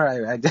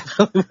schooler, I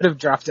definitely would have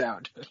dropped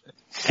out.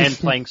 And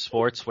playing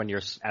sports when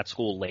you're at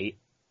school late.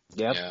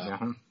 Yep. Yeah.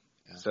 Uh-huh.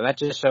 Yeah. So that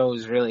just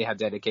shows really how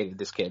dedicated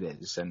this kid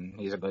is, and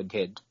he's a good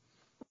kid.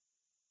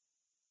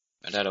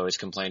 My dad always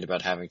complained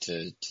about having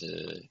to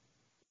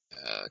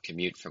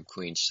commute from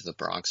Queens to the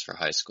Bronx for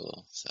high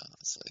school, so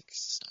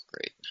it's not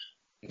great.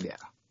 Yeah.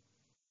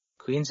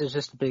 Queens is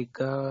just a big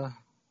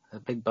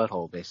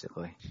butthole,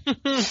 basically.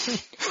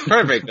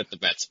 Perfect that the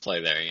Mets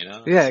play there,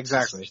 Yeah,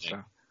 exactly.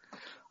 So.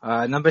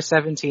 Number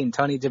 17,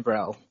 Tony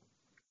DeBrell.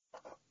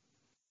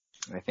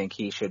 I think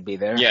he should be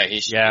there. Yeah, he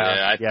should.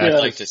 I'd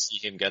like to see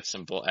him get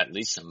at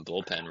least some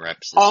bullpen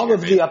reps. All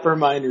of the upper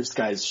minors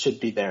guys should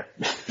be there.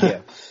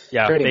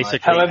 Yeah, basically.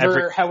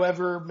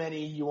 However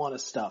many you want to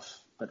stuff,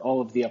 but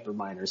all of the upper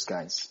minors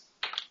guys.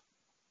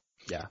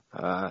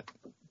 Yeah.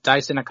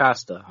 Dyson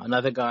Acosta,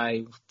 another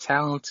guy,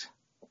 talent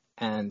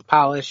and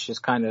polish is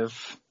kind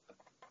of,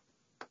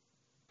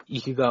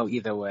 you could go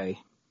either way.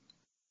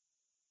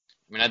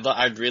 I mean,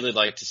 I'd really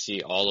like to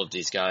see all of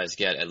these guys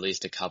get at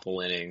least a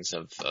couple innings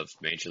of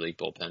Major League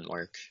bullpen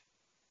work,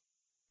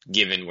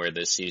 given where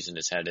this season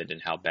is headed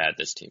and how bad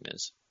this team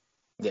is.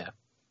 Yeah.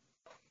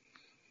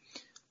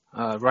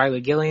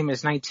 Riley Gilliam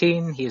is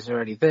 19. He's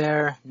already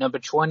there. Number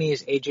 20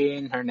 is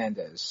Adrian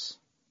Hernandez.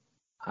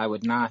 I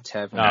would not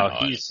have him.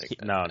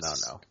 No.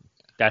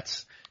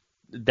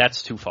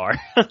 That's too far.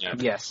 Yeah.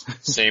 Yes.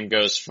 Same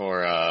goes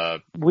for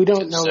we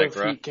don't know if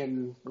he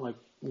can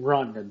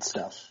run and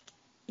stuff.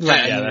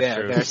 Right, yeah,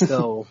 there's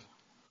still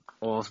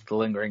all the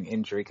lingering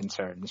injury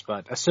concerns,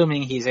 but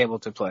assuming he's able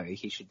to play,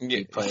 he should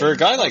be playing. For a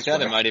guy like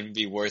that, it might even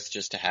be worth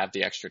just to have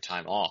the extra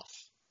time off.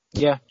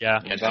 Yeah.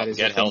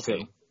 Get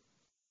healthy.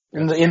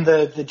 In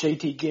the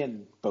JT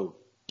Ginn boat.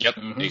 Yep,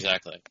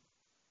 exactly.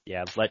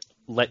 Yeah,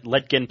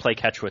 let Ginn play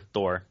catch with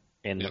Thor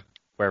in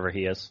wherever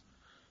he is.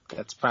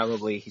 He's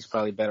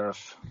probably better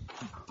off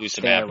do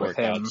some ab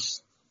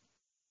workouts.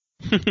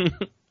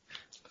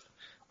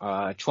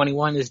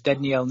 21 is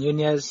Daniel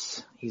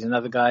Nunez. He's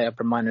another guy,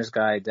 upper minors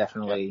guy,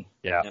 definitely.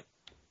 Yeah.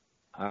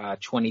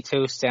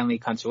 22, Stanley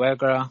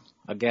Consuegra.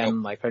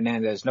 Again, like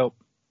Hernandez, nope.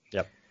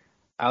 Yep.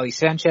 Ali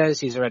Sanchez,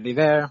 he's already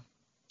there.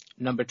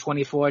 Number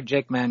 24,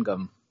 Jake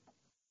Mangum.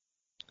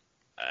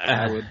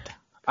 I would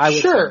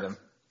send him.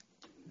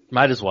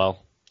 Might as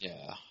well.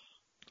 Yeah.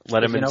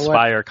 Let him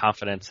inspire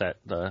confidence at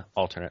the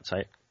alternate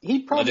site.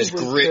 He probably could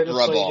have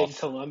played in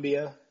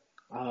Columbia.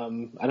 I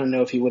don't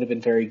know if he would have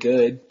been very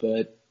good,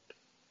 but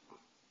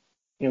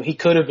he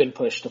could have been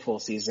pushed a full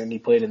season. He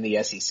played in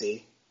the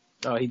SEC.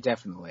 Oh, he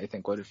definitely, I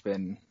think, would have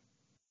been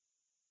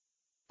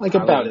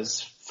about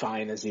as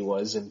fine as he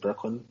was in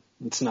Brooklyn.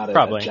 It's not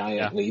a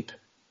giant leap.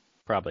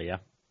 Probably, yeah.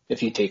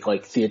 If you take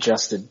the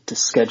adjusted to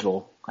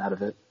schedule out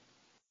of it.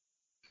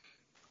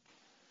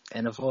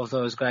 And of all of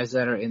those guys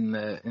that are in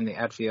the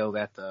outfield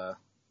at the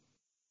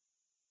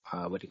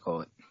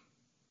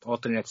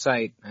alternate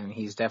site, and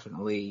he's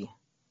definitely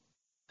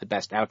the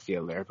best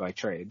outfielder by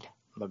trade.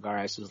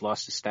 Lagares has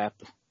lost a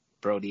step.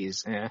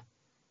 Brody's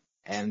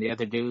and the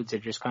other dudes are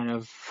just kind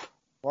of.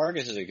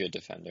 Vargas is a good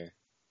defender.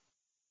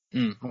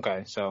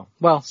 Okay, so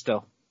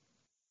still.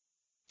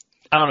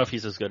 I don't know if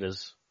he's as good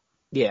as.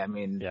 Yeah, I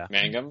mean. Yeah.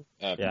 Mangum.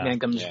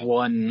 Mangum's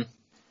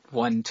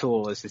one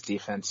tool is his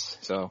defense.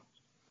 So.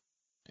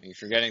 You're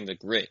forgetting the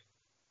grit.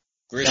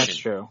 Grisham. That's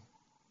true.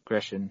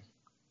 Grisham.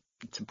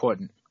 It's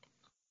important.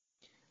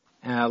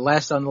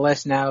 Last on the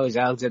list now is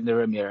Alexander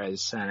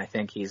Ramirez, and I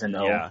think he's a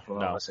no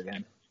for us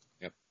again.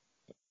 Yep.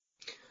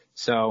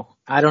 So,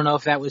 I don't know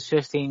if that was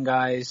 15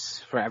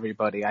 guys for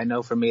everybody. I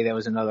know for me there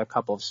was another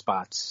couple of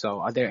spots.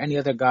 So, are there any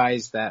other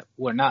guys that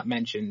were not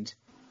mentioned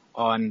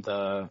on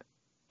the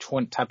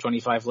top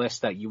 25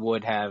 list that you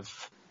would have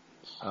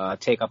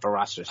take up a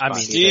roster spot? I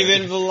mean,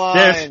 Steven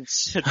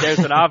Valance. There's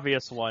an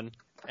obvious one.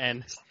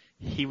 And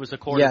he was a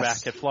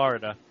quarterback at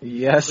Florida.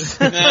 Yes.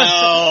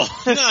 No,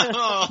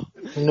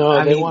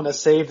 they want to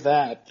save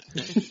that.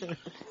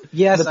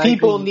 Yes, the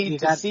people need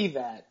to see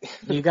that.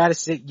 You got to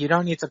see. You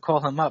don't need to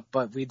call him up,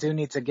 but we do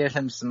need to give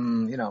him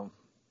some,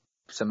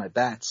 some at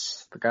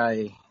bats. The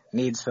guy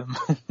needs them.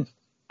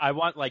 I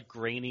want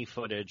grainy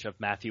footage of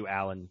Matthew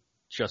Allen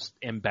just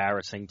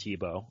embarrassing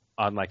Tebow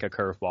on a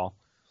curveball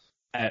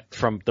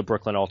from the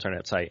Brooklyn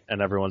alternate site,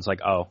 and everyone's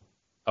like, "Oh,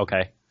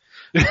 okay."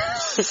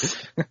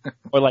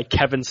 Or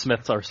Kevin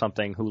Smith or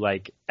something, who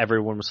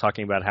everyone was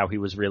talking about how he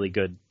was really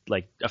good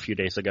a few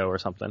days ago or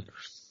something.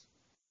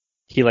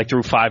 He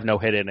threw 5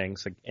 no-hit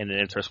innings in an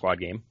inter-squad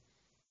game,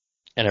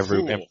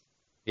 and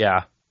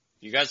yeah.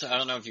 You guys, I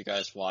don't know if you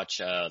guys watch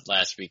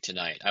Last Week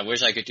Tonight. I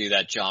wish I could do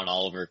that John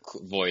Oliver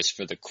voice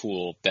for the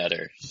cool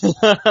better.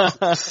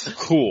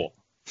 Cool.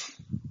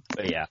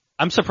 But yeah,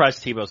 I'm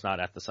surprised Tebow's not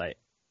at the site.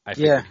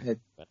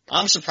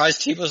 I'm surprised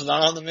Tebow's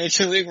not on the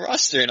Major League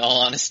roster, in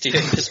all honesty,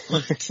 at this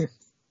point.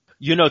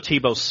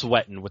 Tebow's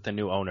sweating with the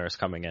new owners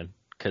coming in,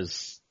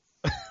 because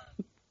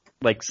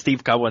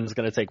Steve Cohen's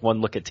going to take one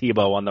look at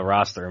Tebow on the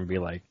roster and be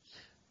like,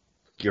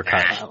 "You're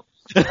cut."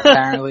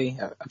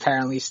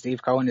 Apparently,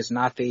 Steve Cohen is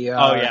not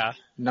the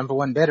number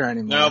one bidder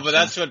anymore. No, but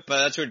that's what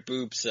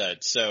Boop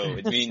said. So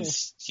it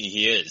means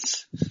he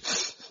is.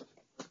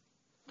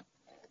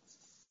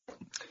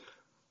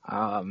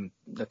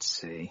 Let's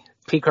see.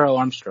 Pete Carl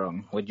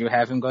Armstrong. Would you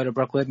have him go to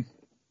Brooklyn?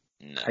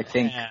 No.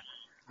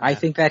 I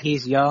think that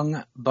he's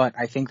young, but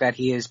I think that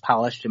he is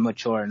polished and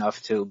mature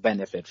enough to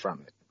benefit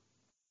from it.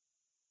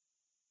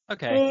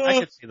 Okay, I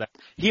could see that.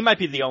 He might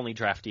be the only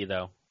draftee,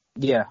 though.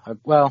 Yeah,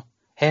 well,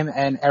 him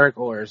and Eric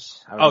Orrs.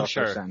 Oh,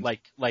 sure.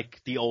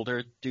 Like the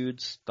older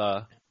dudes,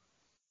 the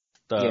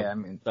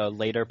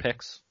later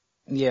picks.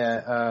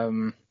 Yeah,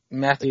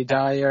 Matthew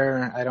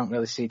Dyer, I don't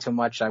really see too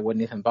much. I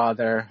wouldn't even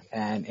bother.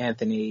 And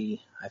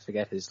Anthony, I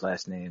forget his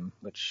last name,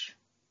 which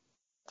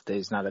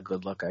is not a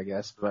good look, I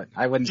guess. But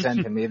I wouldn't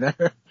send him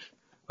either.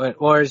 But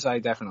Orz, I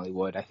definitely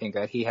would. I think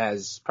that he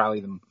has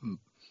probably the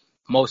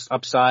most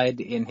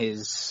upside in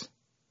his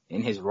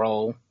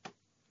role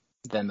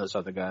than those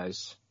other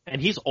guys.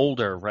 And he's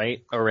older,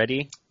 right?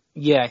 Already?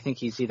 Yeah, I think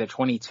he's either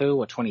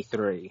 22 or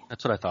 23.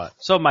 That's what I thought.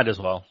 So might as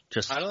well.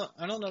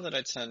 I don't know that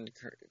I'd send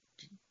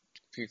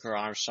Pico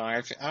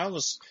Armstrong. I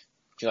almost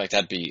feel like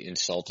that'd be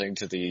insulting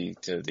to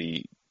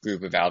the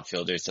group of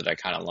outfielders that I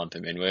kind of lump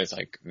him in with,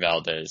 like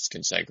Valdez,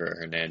 Consegra,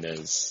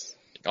 Hernandez.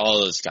 All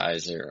those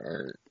guys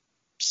are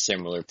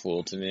similar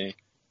pool to me.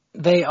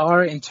 They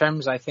are in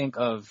terms, I think,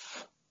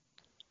 of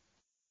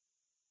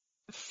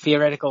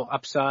theoretical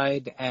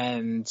upside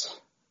and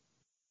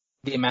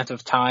the amount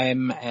of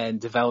time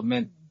and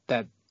development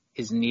that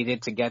is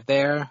needed to get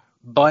there.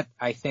 But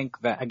I think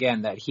that,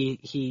 again, that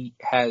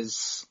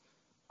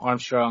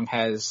Armstrong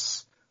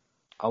has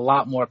a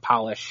lot more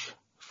polish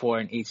for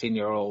an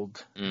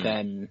 18-year-old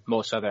than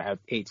most other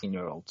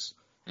 18-year-olds.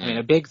 I mean,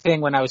 a big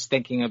thing when I was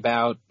thinking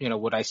about,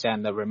 would I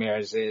send the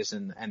Ramirez's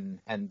and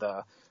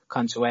the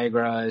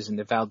Consuegras and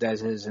the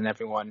Valdez's and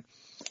everyone,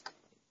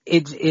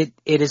 it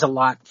is a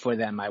lot for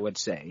them, I would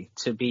say,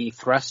 to be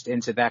thrust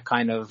into that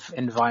kind of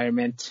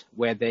environment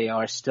where they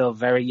are still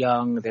very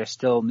young, they're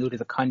still new to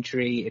the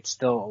country, it's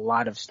still a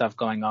lot of stuff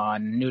going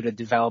on, new to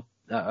develop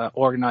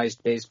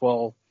organized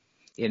baseball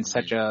in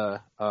such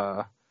a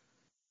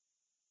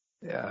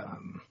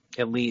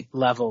elite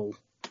level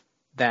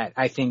that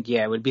I think,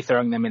 it would be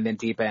throwing them in the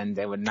deep end.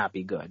 They would not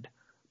be good.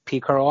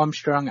 Pico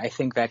Armstrong, I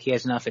think that he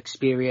has enough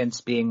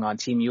experience being on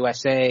Team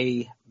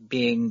USA,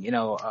 being,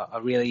 a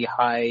really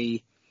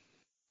high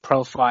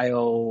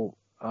profile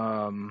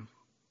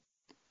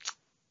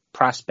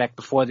prospect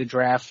before the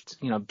draft,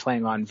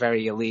 playing on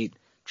very elite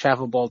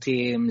travel ball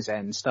teams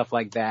and stuff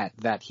like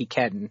that he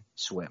can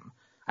swim.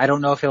 I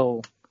don't know if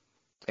he'll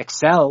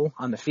excel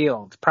on the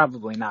field,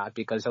 probably not,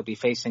 because he'll be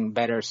facing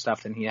better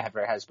stuff than he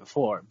ever has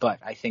before, but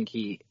I think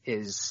he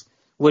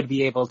would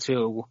be able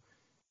to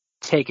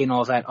take in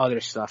all that other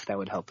stuff that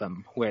would help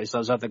him, whereas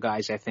those other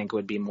guys, I think,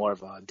 would be more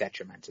of a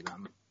detriment to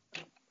them.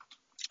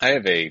 I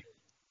have a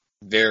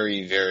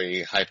very,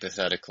 very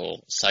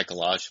hypothetical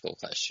psychological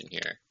question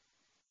here.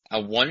 I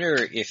wonder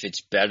if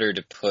it's better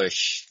to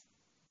push,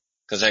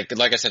 because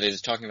like I said, it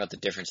was talking about the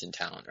difference in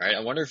talent, right?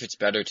 I wonder if it's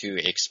better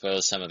to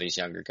expose some of these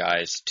younger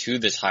guys to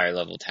this higher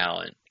level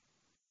talent,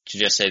 to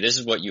just say, this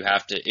is what you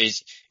have to,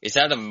 is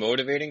that a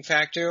motivating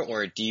factor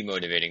or a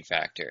demotivating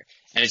factor?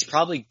 And it's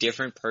probably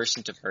different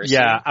person to person.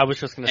 Yeah, I was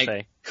just going to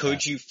say.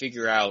 Could you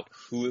figure out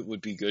who it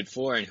would be good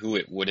for and who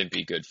it wouldn't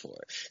be good for?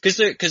 Because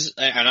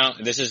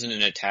this isn't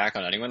an attack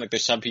on anyone. Like,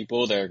 there's some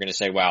people that are going to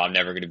say, wow, I'm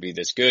never going to be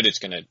this good. It's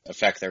going to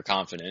affect their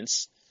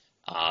confidence.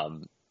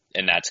 And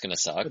that's going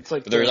to suck.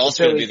 But there's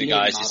also going to be the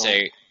guys who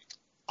say,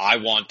 I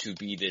want to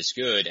be this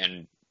good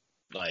and,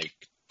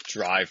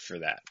 drive for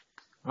that.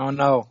 Oh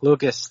no,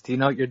 Lucas, do you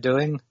know what you're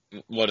doing?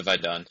 What have I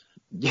done?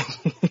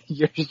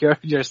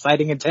 You're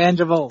citing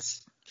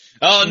intangibles.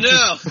 Oh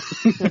no!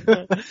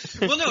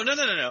 Well, no.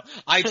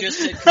 I just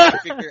said, could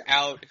figure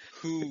out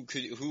who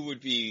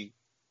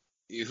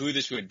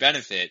this would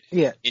benefit.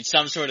 Yeah. In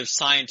some sort of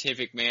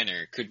scientific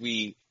manner. Could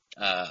we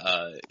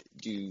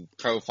do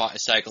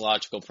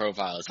psychological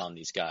profiles on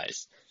these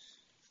guys?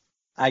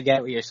 I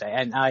get what you're saying,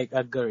 and I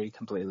agree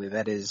completely.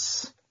 That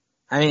is,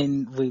 I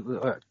mean, we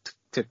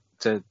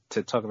to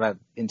talk about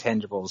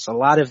intangibles, a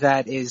lot of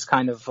that is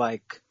kind of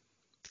like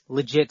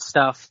legit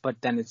stuff,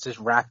 but then it's just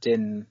wrapped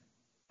in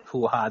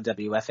hoo-ha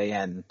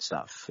WFAN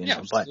stuff, you know.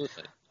 Absolutely.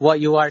 But what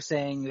you are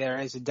saying, there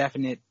is a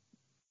definite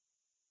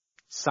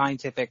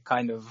scientific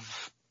kind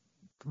of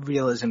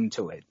realism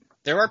to it.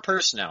 There are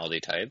personality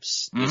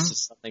types. Mm-hmm. This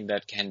is something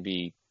that can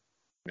be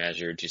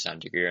measured to some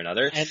degree or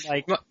another. And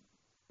go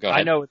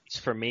ahead. I know it's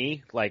for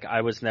me,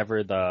 I was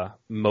never the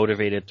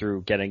motivated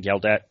through getting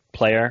yelled at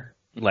player.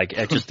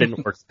 It just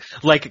didn't work.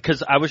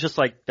 Cause I was just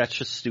that's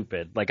just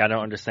stupid. I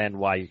don't understand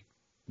why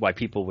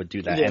people would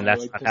do that. Yeah, and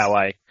that's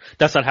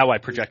not how I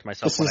project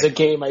myself. This is a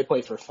game I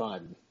play for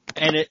fun.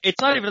 And it's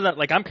not even that,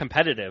 I'm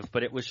competitive,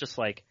 but it was just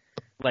I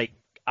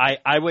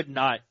would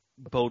not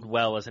bode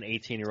well as an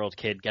 18-year-old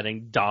kid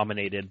getting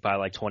dominated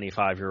by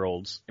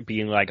 25-year-olds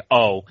being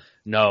oh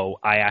no,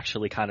 I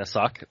actually kind of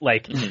suck.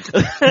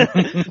 That's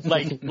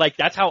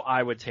how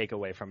I would take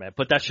away from it.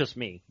 But that's just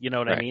me. You know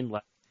what I mean?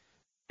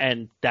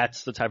 And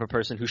that's the type of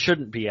person who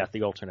shouldn't be at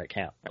the alternate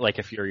camp,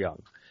 if you're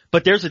young.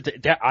 But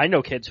I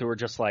know kids who are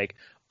just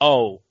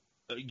oh,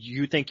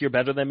 you think you're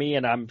better than me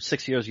and I'm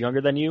 6 years younger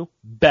than you?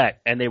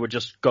 Bet. And they would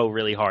just go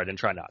really hard and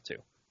try not to.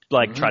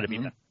 Try to be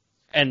that.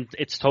 And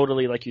it's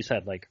totally, like you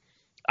said,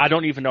 I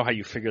don't even know how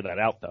you figure that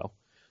out, though.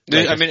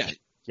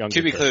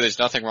 To be clear, there's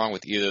nothing wrong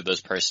with either of those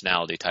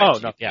personality types. Oh,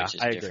 no, yeah,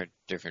 I agree.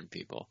 Different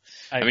people.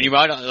 I mean, you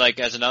might,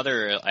 as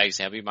another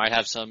example, you might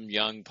have some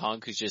young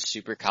punk who's just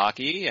super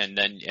cocky and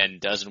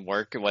doesn't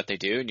work at what they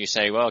do, and you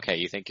say, well, okay,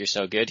 you think you're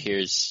so good,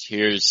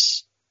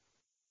 here's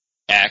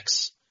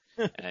X.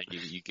 and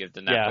you give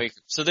them that week.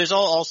 So there's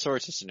all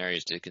sorts of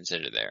scenarios to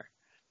consider there.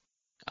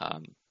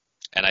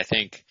 And I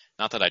think,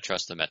 not that I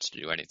trust the Mets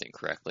to do anything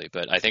correctly,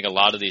 but I think a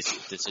lot of these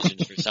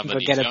decisions for some of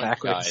these young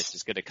guys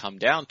is going to come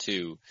down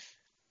to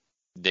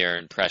their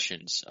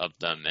impressions of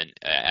them and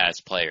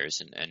as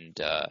players and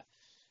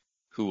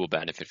who will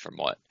benefit from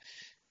what.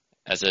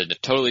 As a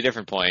totally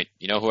different point,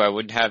 you know who I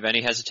wouldn't have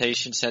any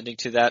hesitation sending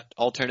to that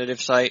alternative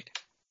site?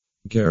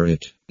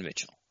 Garrett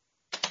Mitchell.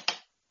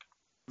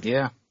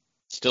 Yeah.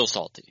 Still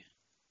salty.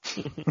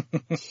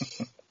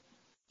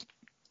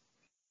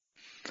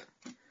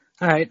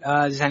 All right.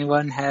 Does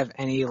anyone have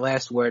any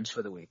last words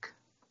for the week?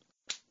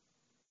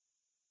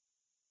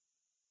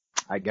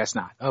 I guess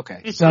not.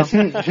 Okay. So,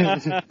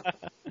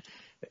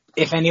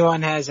 if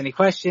anyone has any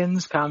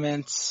questions,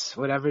 comments,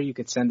 whatever, you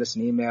could send us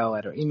an email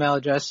at our email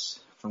address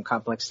from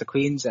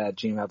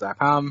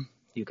complextoqueens@gmail.com.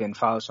 You can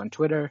follow us on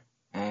Twitter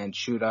and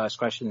shoot us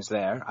questions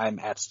there. I'm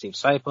at Steve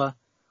Sypa.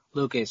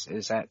 Lucas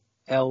is at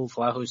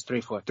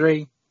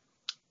LVlahus343.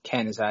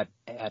 Ken is at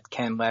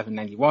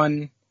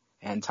Ken1191.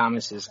 And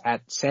Thomas is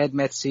at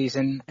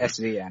SadMetsSeason,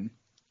 SVN.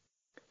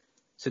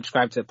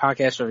 Subscribe to the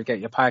podcast wherever you get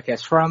your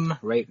podcast from.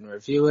 Rate and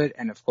review it.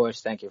 And, of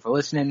course, thank you for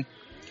listening.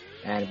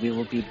 And we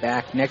will be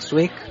back next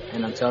week.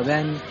 And until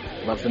then,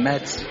 love the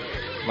Mets.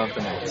 Love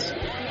the Mets.